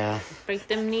 Yeah. Break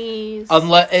them knees.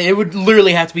 Unless it would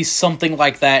literally have to be something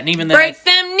like that, and even then, Break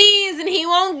them knees and he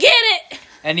won't get it.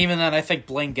 I think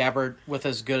Blaine Gabbert, with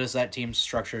as good as that team's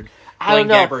structured, I don't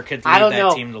Blaine know. Gabbert could I lead don't that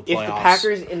know. team to the If playoffs.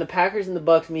 the Packers and the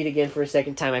Bucks meet again for a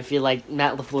second time, I feel like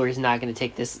Matt LaFleur is not going to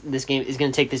take this game. Is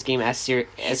going to take this game as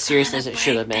serious as it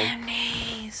should have been. Them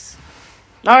knees.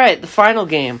 All right, the final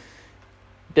game: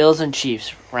 Bills and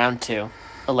Chiefs, round 2,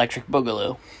 Electric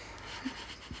Boogaloo.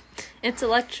 It's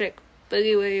electric.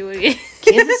 Boogie woogie woogie.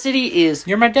 Kansas City is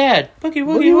You're my dad. Boogie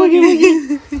woogie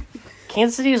woogie woogie.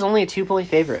 Kansas City is only a 2-point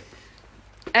favorite.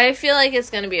 I feel like it's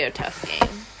going to be a tough game.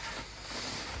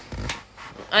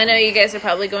 I know you guys are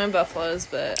probably going Buffaloes,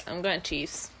 but I'm going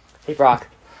Chiefs. Hey, Brock.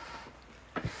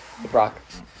 Hey, Brock.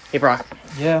 Hey, Brock.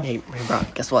 Yeah. Hey,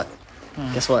 Brock. Guess what?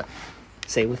 Guess what?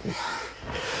 Say it with me.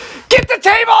 Get the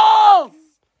tables!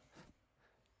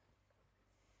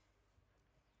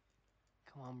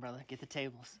 Come on, brother. Get the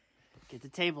tables. Get the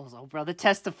tables. Oh, brother,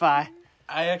 testify.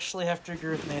 I actually have to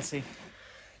agree with Nancy.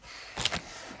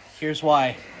 Here's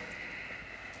why.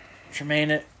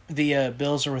 Jermaine, the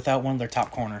Bills are without one of their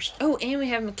top corners. Oh, and we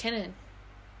have McKinnon.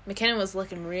 McKinnon was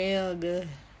looking real good.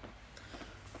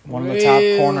 One of the top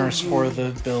corners for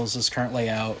the Bills is currently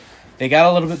out. They got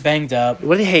a little bit banged up.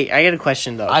 What do you hate? I got a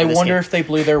question, though. I wonder if they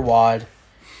blew their wad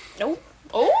Nope.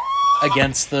 Oh!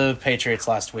 against the Patriots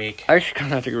last week. I just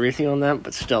kind of have to agree with you on that,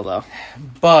 but still, though.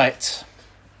 But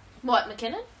What,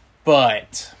 McKinnon?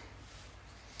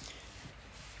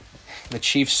 the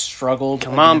Chiefs struggled.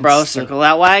 Come on, bro. Circle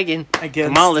that wagon.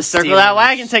 Come on, let's circle that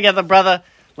wagon together, brother.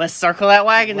 Let's circle that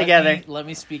wagon together. Let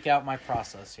me speak out my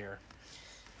process here.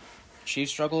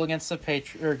 Chiefs struggle against the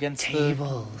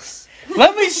Tables.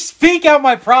 Let me speak out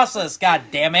my process, god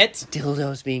damn it.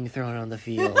 Dildos being thrown on the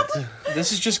field.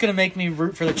 This is just going to make me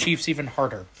root for the Chiefs even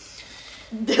harder.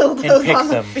 Dildos And pick on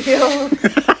the them. field.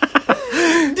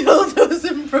 Dildos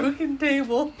and broken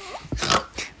table.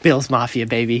 Bills Mafia,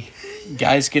 baby.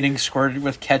 Guys getting squirted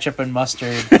with ketchup and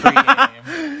mustard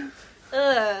pre-game.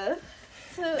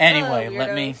 Anyway,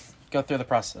 let me go through the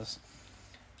process.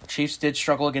 Chiefs did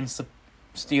struggle against the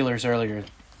Steelers earlier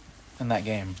in that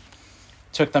game.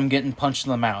 Took them getting punched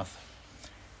in the mouth.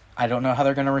 I don't know how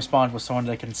they're going to respond with someone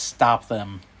that can stop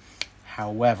them.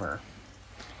 However,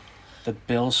 the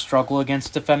Bills struggle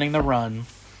against defending the run,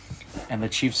 and the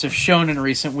Chiefs have shown in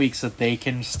recent weeks that they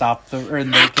can stop they can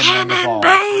run the ball.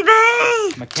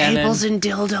 Baby! Tables and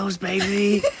dildos,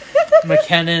 baby.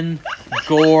 McKinnon,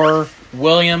 Gore,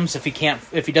 Williams, if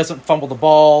he doesn't fumble the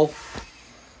ball.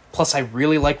 Plus, I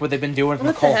really like what they've been doing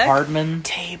with McCole Hardman.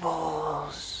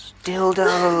 Tables, dildos.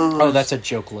 Oh, that's a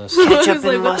joke list. Ketchup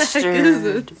and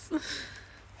mustard.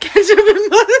 Ketchup and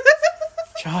mustard.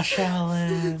 Josh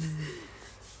Allen.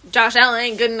 Josh Allen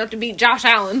ain't good enough to beat Josh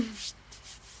Allen.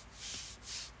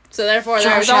 So therefore,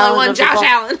 there's only one Josh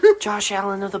Allen. Josh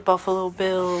Allen of the Buffalo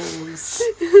Bills.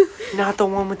 Not the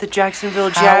one with the Jacksonville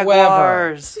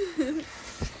Jaguars. However,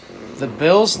 the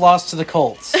Bills lost to the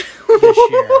Colts this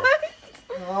year.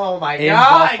 Oh my In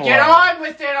god, Buffalo. get on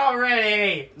with it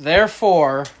already!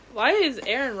 Therefore, Why is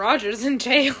Aaron Rodgers in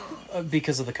jail?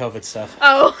 because of the COVID stuff.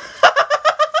 Oh.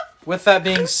 With that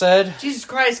being said, Jesus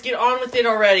Christ, get on with it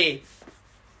already!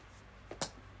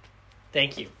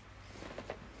 Thank you.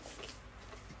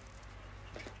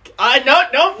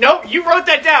 No, you wrote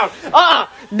that down!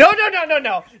 No,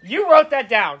 you wrote that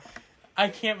down! I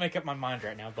can't make up my mind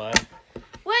right now, bud.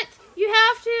 What? You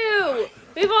have to.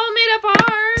 We've all made up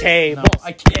ours. Tables, No,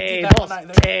 I can't do that one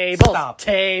either. Stop.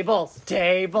 tables.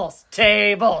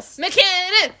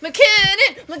 McKinnon.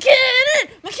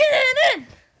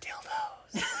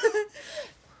 Dildos.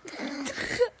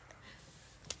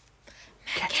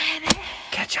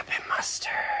 Ketchup and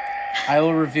mustard. I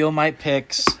will reveal my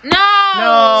picks.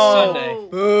 No. Sunday.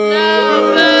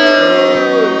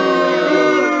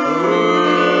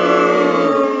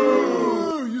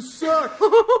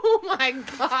 Oh my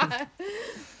god.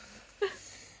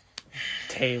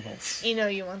 Tables. You know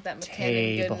you want that McKinnon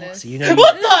Tables. goodness. You know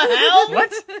What the hell?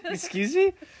 What? Excuse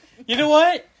me? You know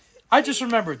what? I just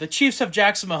remembered. The Chiefs have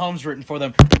Jackson Mahomes written for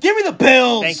them. Give me the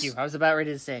Bills! Thank you. I was about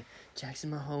ready to say,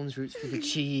 Jackson Mahomes roots for the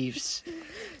Chiefs.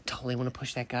 Totally want to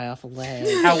push that guy off a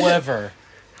ledge. However,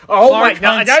 Oh Clark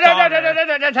my Hunt's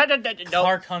no.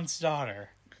 Clark Hunt's daughter.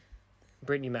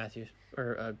 Brittany Matthews.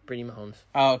 Or Brittany Mahomes.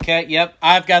 Okay, yep.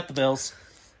 I've got the Bills.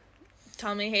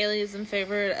 Tommy Haley is in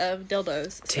favor of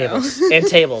dildos. So.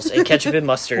 Tables. And ketchup and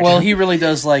mustard. Well, he really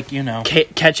does like, you know.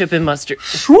 Ketchup and mustard.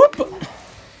 Swoop!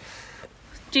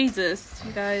 Jesus,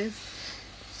 you guys.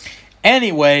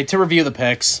 Anyway, to review the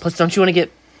picks. Plus, don't you want to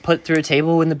get put through a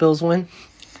table when the Bills win?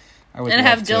 I would And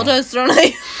love have to. dildos thrown at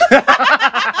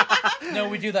you. No,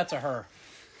 we do that to her.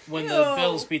 When the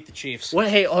Bills beat the Chiefs. What?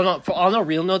 Hey, hold on. On a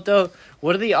real note, though,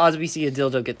 what are the odds we see a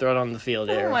dildo get thrown on the field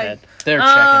at Arrowhead? They're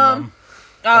checking them.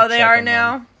 Oh, they are checking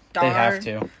now? them. They have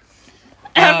to.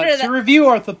 After To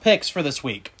review the picks for this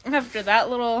week. After that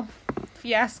little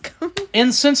fiasco.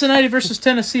 In Cincinnati versus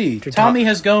Tennessee, Tommy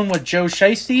has gone with Joe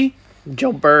Shiesty.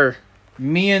 Joe Burr.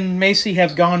 Me and Macy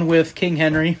have gone with King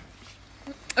Henry.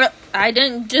 I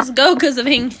didn't just go because of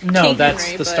King No, that's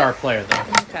Henry, the but- star player, though.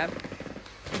 Okay.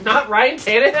 Not Ryan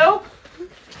Tannehill? Or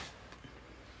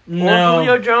No.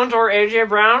 Julio Jones or A.J.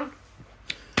 Brown?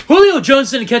 Julio Jones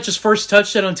didn't catch his first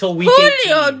touchdown until week 18.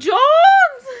 Julio Jones!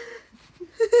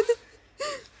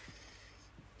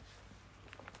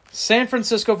 San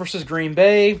Francisco versus Green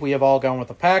Bay. We have all gone with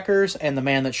the Packers and the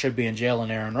man that should be in jail and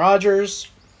Aaron Rodgers.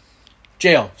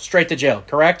 Jail. Straight to jail,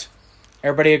 correct?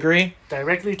 Everybody agree?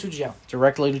 Directly to jail.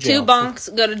 Directly to jail. 2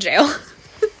 bonks go to jail.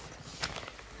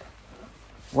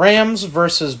 Rams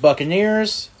versus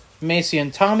Buccaneers. Macy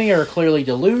and Tommy are clearly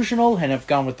delusional and have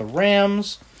gone with the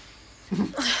Rams.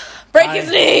 Break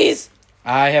his knees!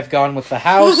 I have gone with the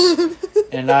house,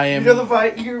 and I am... You know the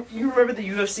fight? You remember the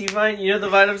UFC fight? You know the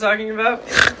fight I'm talking about?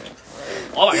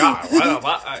 Oh my god!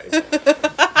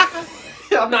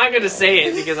 I'm not gonna say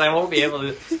it because I won't be able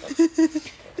to.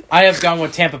 I have gone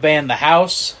with Tampa Bay and the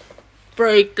house.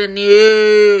 Break the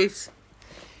knees!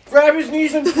 Grab his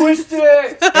knees and twist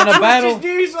it. In a battle... Twist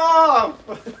his knees off.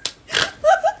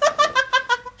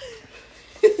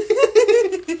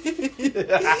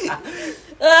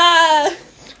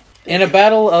 In a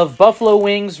battle of buffalo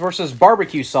wings versus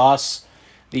barbecue sauce,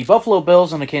 the Buffalo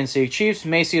Bills and the Kansas City Chiefs.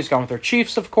 Macy has gone with their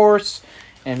Chiefs, of course.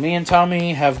 And me and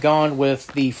Tommy have gone with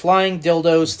the flying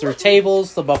dildos through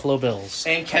tables, the Buffalo Bills.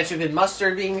 And ketchup and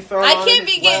mustard being thrown I on can't it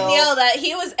be as getting well. yelled at.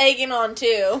 He was egging on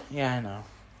too. Yeah, I know.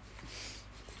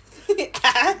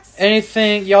 Ass.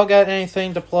 Anything, y'all got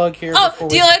anything to plug here? Oh, before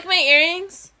do you like my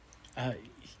earrings? Yeah.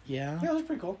 Yeah, that's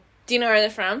pretty cool. Do you know where they're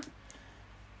from?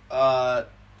 Uh,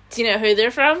 Do you know who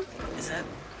they're from?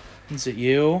 Is it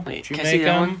you? Wait, Did you can I make see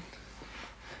that them? one?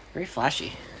 Very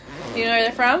flashy. Do you know where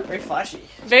they're from? Very flashy.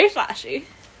 Very flashy.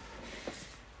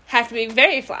 Have to be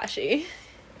very flashy.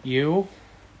 You?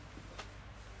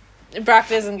 Brock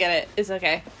doesn't get it. It's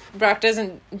okay. Brock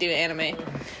doesn't do anime.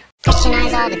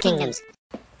 Christianize all the kingdoms.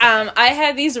 I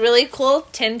had these really cool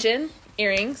Tenjin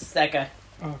earrings. It's that guy.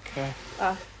 Okay.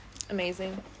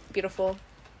 Amazing. Beautiful.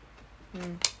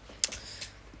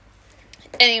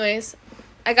 Anyways,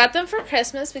 I got them for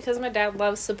Christmas because my dad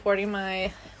loves supporting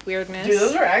my weirdness. Dude,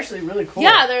 those are actually really cool.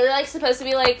 Yeah, they're like supposed to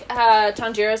be like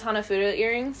Tanjiro's Hanafuda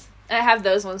earrings. And I have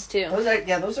those ones too.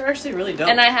 Those are actually really dope.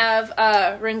 And I have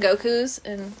Rengoku's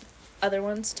and other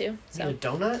ones too. Is he a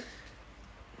donut?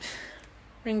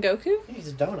 Rengoku? He's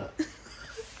a donut.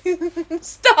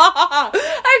 Stop!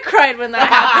 I cried when that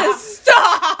happened.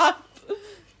 Stop!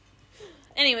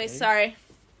 Anyway, sorry.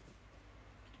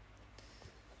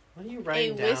 What are you A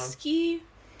writing down? whiskey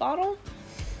bottle?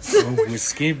 A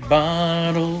whiskey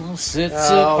bottle sits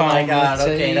Oh upon my god, the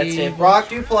okay, that's it. table. Brock,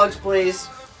 do plugs, please.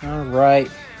 All right.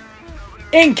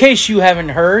 In case you haven't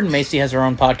heard, Macy has her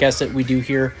own podcast that we do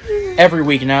here every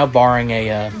week now, barring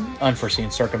a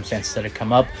unforeseen circumstances that have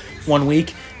come up one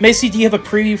week. Macy, do you have a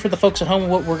preview for the folks at home of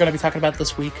what we're going to be talking about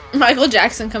this week? Michael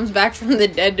Jackson comes back from the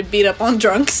dead to beat up on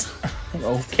drunks.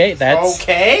 Okay, that's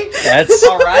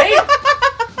All right.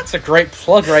 that's a great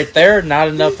plug right there. Not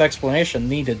enough explanation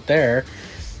needed there,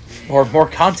 or more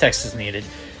context is needed.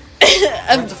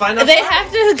 Have to find out They Friday.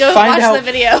 have to go Find watch out the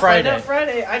video. Friday. Find out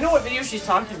Friday. I know what video she's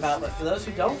talking about, but for those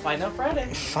who don't, find out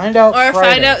Friday. Find out Or Friday.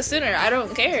 find out sooner. I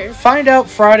don't care. Find out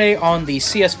Friday on the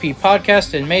CSP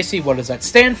podcast. And Macy, what does that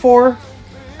stand for?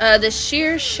 The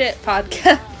Sheer Shit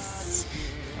Podcast.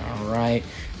 All right.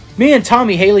 Me and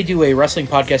Tommy Haley do a wrestling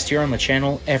podcast here on the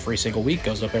channel every single week.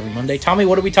 Goes up every Monday. Tommy,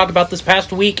 what did we talk about this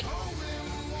past week?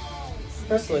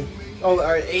 Wrestling. Oh, all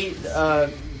right.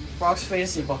 Brock's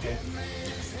fantasy booking.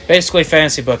 Basically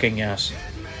fantasy booking, yes.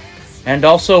 And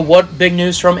also, what big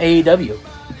news from AEW? You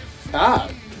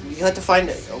have to find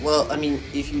it. Well, I mean,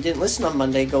 if you didn't listen on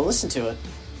Monday, go listen to it.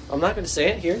 I'm not going to say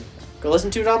it here. Go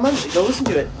listen to it on Monday. Go listen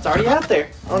to it. It's already out there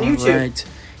on YouTube. Right.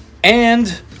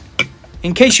 And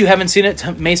in case you haven't seen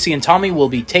it, Macy and Tommy will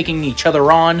be taking each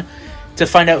other on to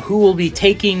find out who will be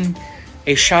taking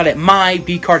a shot at my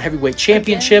B-Card Heavyweight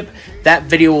Championship. That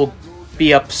video will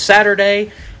be up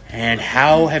Saturday. And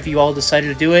how have you all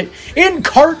decided to do it?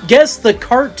 Guess the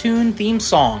cartoon theme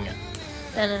song.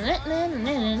 And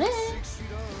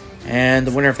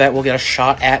the winner of that will get a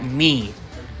shot at me.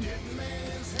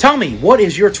 Tommy, what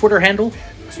is your Twitter handle?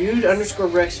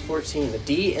 Jude_Rex14. The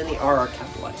D and the R are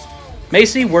capitalized.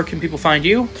 Macy, where can people find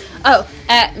you? Oh,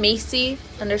 at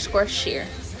Macy_Sheer.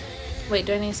 Wait,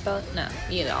 do I need to spell it? No,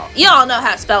 y'all know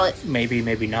how to spell it. Maybe,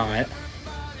 maybe not.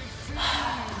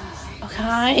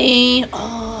 Okay.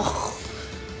 Oh.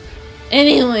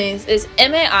 Anyways, it's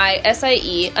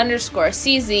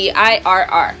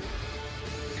MAISIE_CZIRR.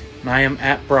 I am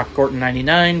at Brock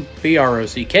Gorton99,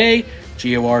 BROCK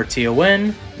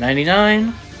GORTON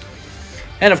 99.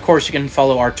 And of course, you can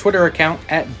follow our Twitter account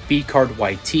at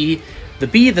BCardYT. The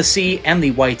B, the C, and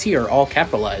the YT are all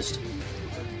capitalized.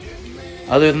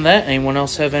 Other than that, anyone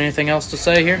else have anything else to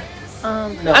say here?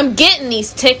 No. I'm getting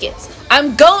these tickets.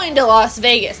 I'm going to Las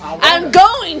Vegas. I'm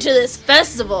going to this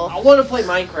festival. I want to play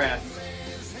Minecraft.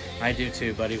 I do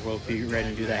too, buddy. We'll be ready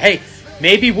to do that. Hey,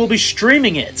 maybe we'll be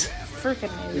streaming it.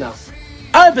 Freaking maybe. No.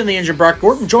 I've been the Engine Brock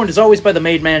Gordon, joined as always by the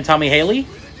Made Man Tommy Haley.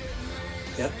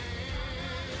 Yep.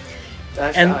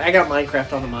 Actually, I got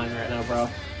Minecraft on the mind right now, bro.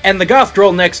 And the goth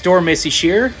girl next door, Missy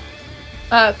Shear.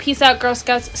 Peace out, Girl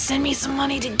Scouts. Send me some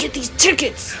money to get these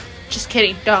tickets. Just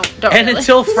kidding. Don't And really.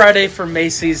 until Friday for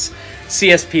Macy's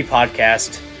CSP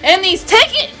podcast. And these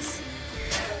tickets!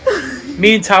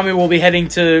 Me and Tommy will be heading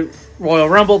to Royal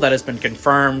Rumble. That has been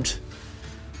confirmed.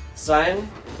 Signed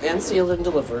and sealed and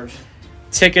delivered.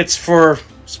 Tickets for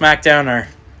SmackDown are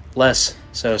less,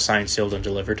 so signed, sealed, and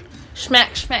delivered.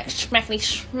 Schmack, schmack, schmackity,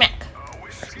 schmack.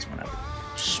 Prices went up.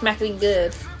 Schmackity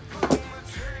good.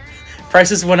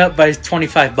 Prices went up by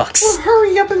 $25. Well,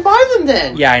 hurry up and buy them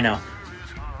then. Yeah, I know.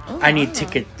 Oh, I need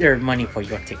ticket or money for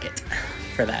your ticket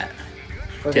for that.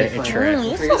 Okay, To fine. insure it. We'll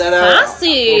You're figure so that out.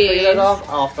 sassy. We'll figure that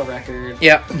off the record.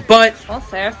 Yeah, but Oh,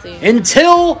 sassy.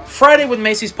 until Friday with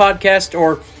Macy's podcast,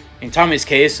 or in Tommy's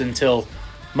case, until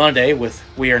Monday with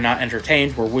We Are Not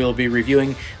Entertained, where we'll be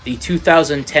reviewing the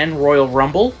 2010 Royal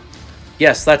Rumble.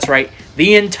 Yes, that's right.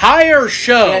 The entire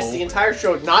show. Yes, the entire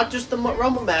show, not just the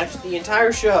Rumble match, the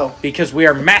entire show. Because we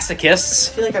are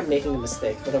masochists. I feel like I'm making a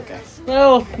mistake, but okay.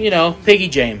 Well, Piggy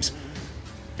James.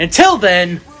 Until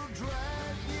then,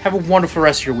 have a wonderful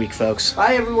rest of your week, folks.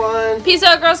 Bye, everyone. Peace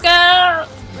out, Girl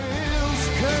Scouts!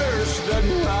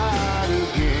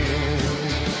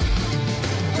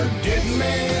 Dead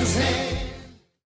man's hand.